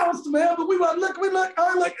he bounced, man. But we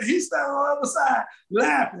look. He's standing on the other side,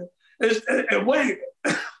 laughing and waving.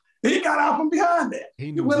 He got out from behind that.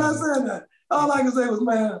 When I said that, all I could say was,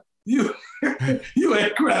 man, you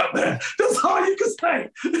ain't crap, man. That's all you can say.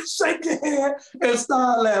 Shake your head and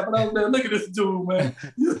start laughing. I was there, look at this dude, man.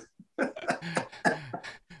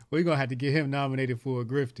 We're going to have to get him nominated for a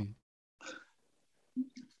Grifty.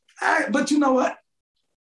 But you know what?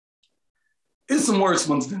 It's some worse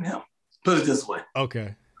ones than him. Put it this way.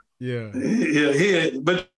 Okay. Yeah. Yeah.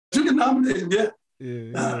 But you can nominate him, yeah.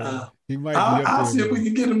 Yeah. He might be I'll see if we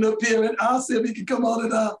can get him to appear. I'll see if he can come on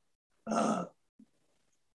and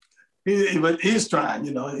but he's trying,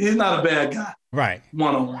 He's not a bad guy. Right.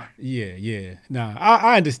 One-on-one. Yeah. Nah,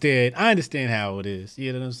 I understand. I understand how it is.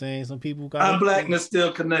 You know what I'm saying? Some people got our blackness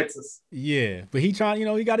still connects us. Yeah. But he trying,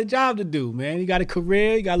 he got a job to do, man. He got a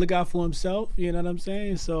career. He got to look out for himself. You know what I'm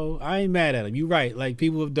saying? So I ain't mad at him. You're right. Like,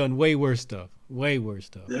 people have done way worse stuff. Way worse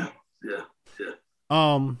stuff. Yeah.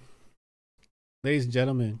 Ladies and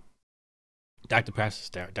gentlemen, Dr.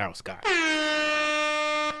 Pastor Darrell Scott.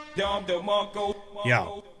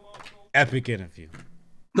 Yo. Epic interview.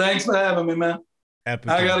 Thanks for having me, man. Epic.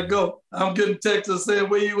 I gotta go. I'm getting texts saying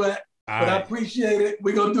where you at. But I appreciate it.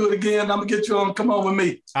 We're gonna do it again. I'm gonna get you on. Come on with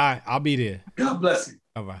me. All right, I'll be there. God bless you.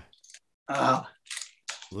 All right.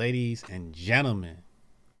 Ladies and gentlemen.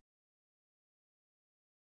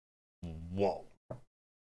 Whoa.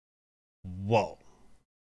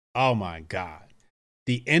 Oh my God.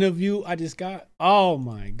 The interview I just got. Oh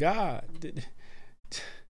my God. The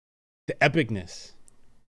epicness.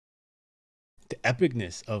 The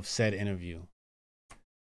epicness of said interview.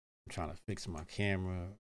 I'm trying to fix my camera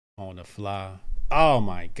on the fly. Oh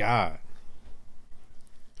my God.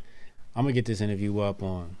 I'm gonna get this interview up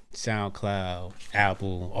on SoundCloud,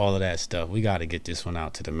 Apple, all of that stuff. We got to get this one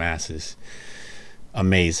out to the masses.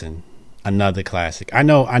 Amazing. Another classic. I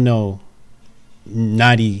know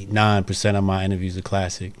 99% of my interviews are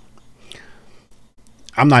classic.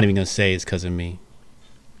 I'm not even gonna say it's because of me.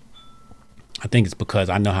 I think it's because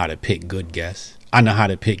I know how to pick good guests. I know how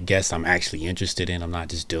to pick guests I'm actually interested in. I'm not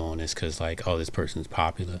just doing this because this person's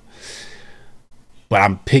popular. But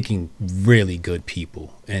I'm picking really good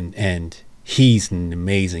people. And he's an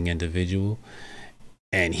amazing individual.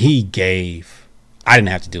 And I didn't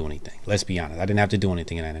have to do anything. Let's be honest. I didn't have to do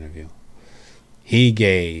anything in that interview. He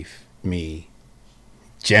gave me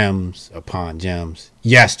gems upon gems.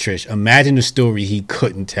 Yes, Trish, imagine the story he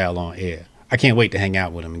couldn't tell on air. I can't wait to hang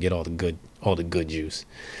out with him and get all the good juice.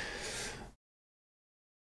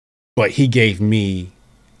 But he gave me,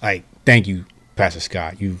 thank you, Pastor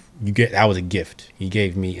Scott. That was a gift. He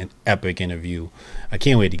gave me an epic interview. I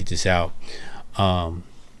can't wait to get this out. I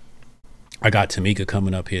got Tamika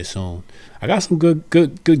coming up here soon. I got some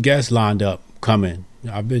good guests lined up coming.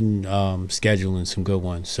 I've been scheduling some good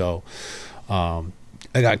ones. So I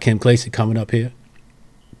got Kim Clayson coming up here.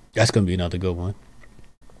 That's gonna be another good one.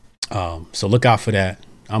 So look out for that.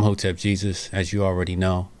 I'm Hotep Jesus, as you already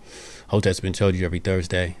know. Hotep's been told you every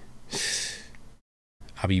Thursday.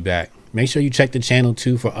 I'll be back. Make sure you check the channel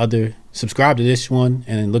too for subscribe to this one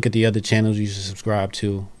and then look at the other channels you should subscribe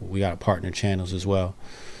to. We got partner channels as well.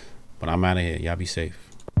 But I'm out of here. Y'all be safe.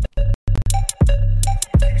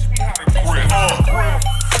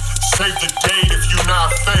 Save the date if you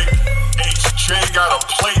not fake. HJ got a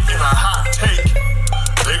plate and a hot take.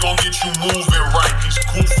 They gon' get you moving right. These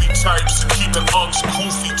goofy types keeping unks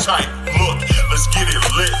goofy tight. Look, let's get it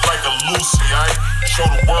lit like a Lucy, aight? Show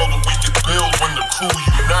the world what we can build when the crew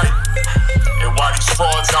unite. And while these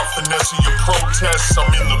frauds out finessing your protests,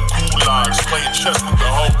 I'm in the gulags playing chess with the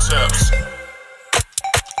Hoteps.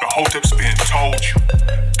 The Hoteps been told you.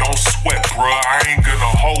 Don't sweat, bruh, I ain't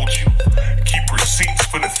gonna hold you. Keep receipts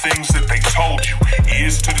for the things that they told you.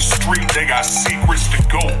 Ears to the street, they got secrets to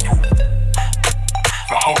go through.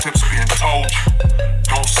 The Hoteps been told you.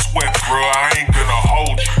 Don't sweat, bro, I ain't gonna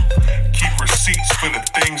hold you. Keep receipts for the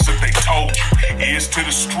things that they told you. Ears to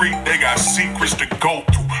the street, they got secrets to go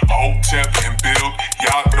through. Hotep and build,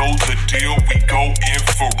 y'all know the deal. We go in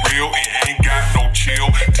for real and ain't got no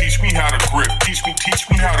chill. Teach me how to grip. Teach me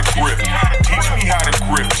how to grip. Teach me how to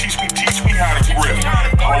grip. Teach me how to grip.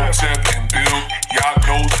 Hotep and build, y'all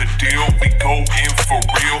know the deal. We go in for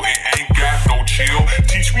real and ain't got no chill.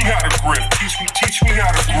 Teach me how to grip. Teach me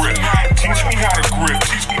how to grip. Teach me how to grip.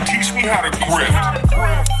 Teach me how to grip.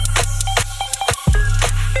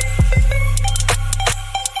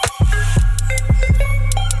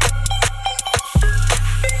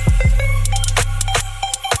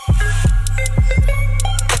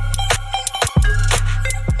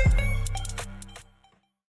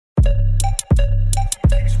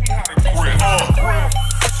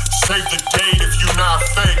 Save the date if you not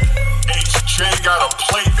fake. HJ got a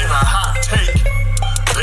plate and a hot take.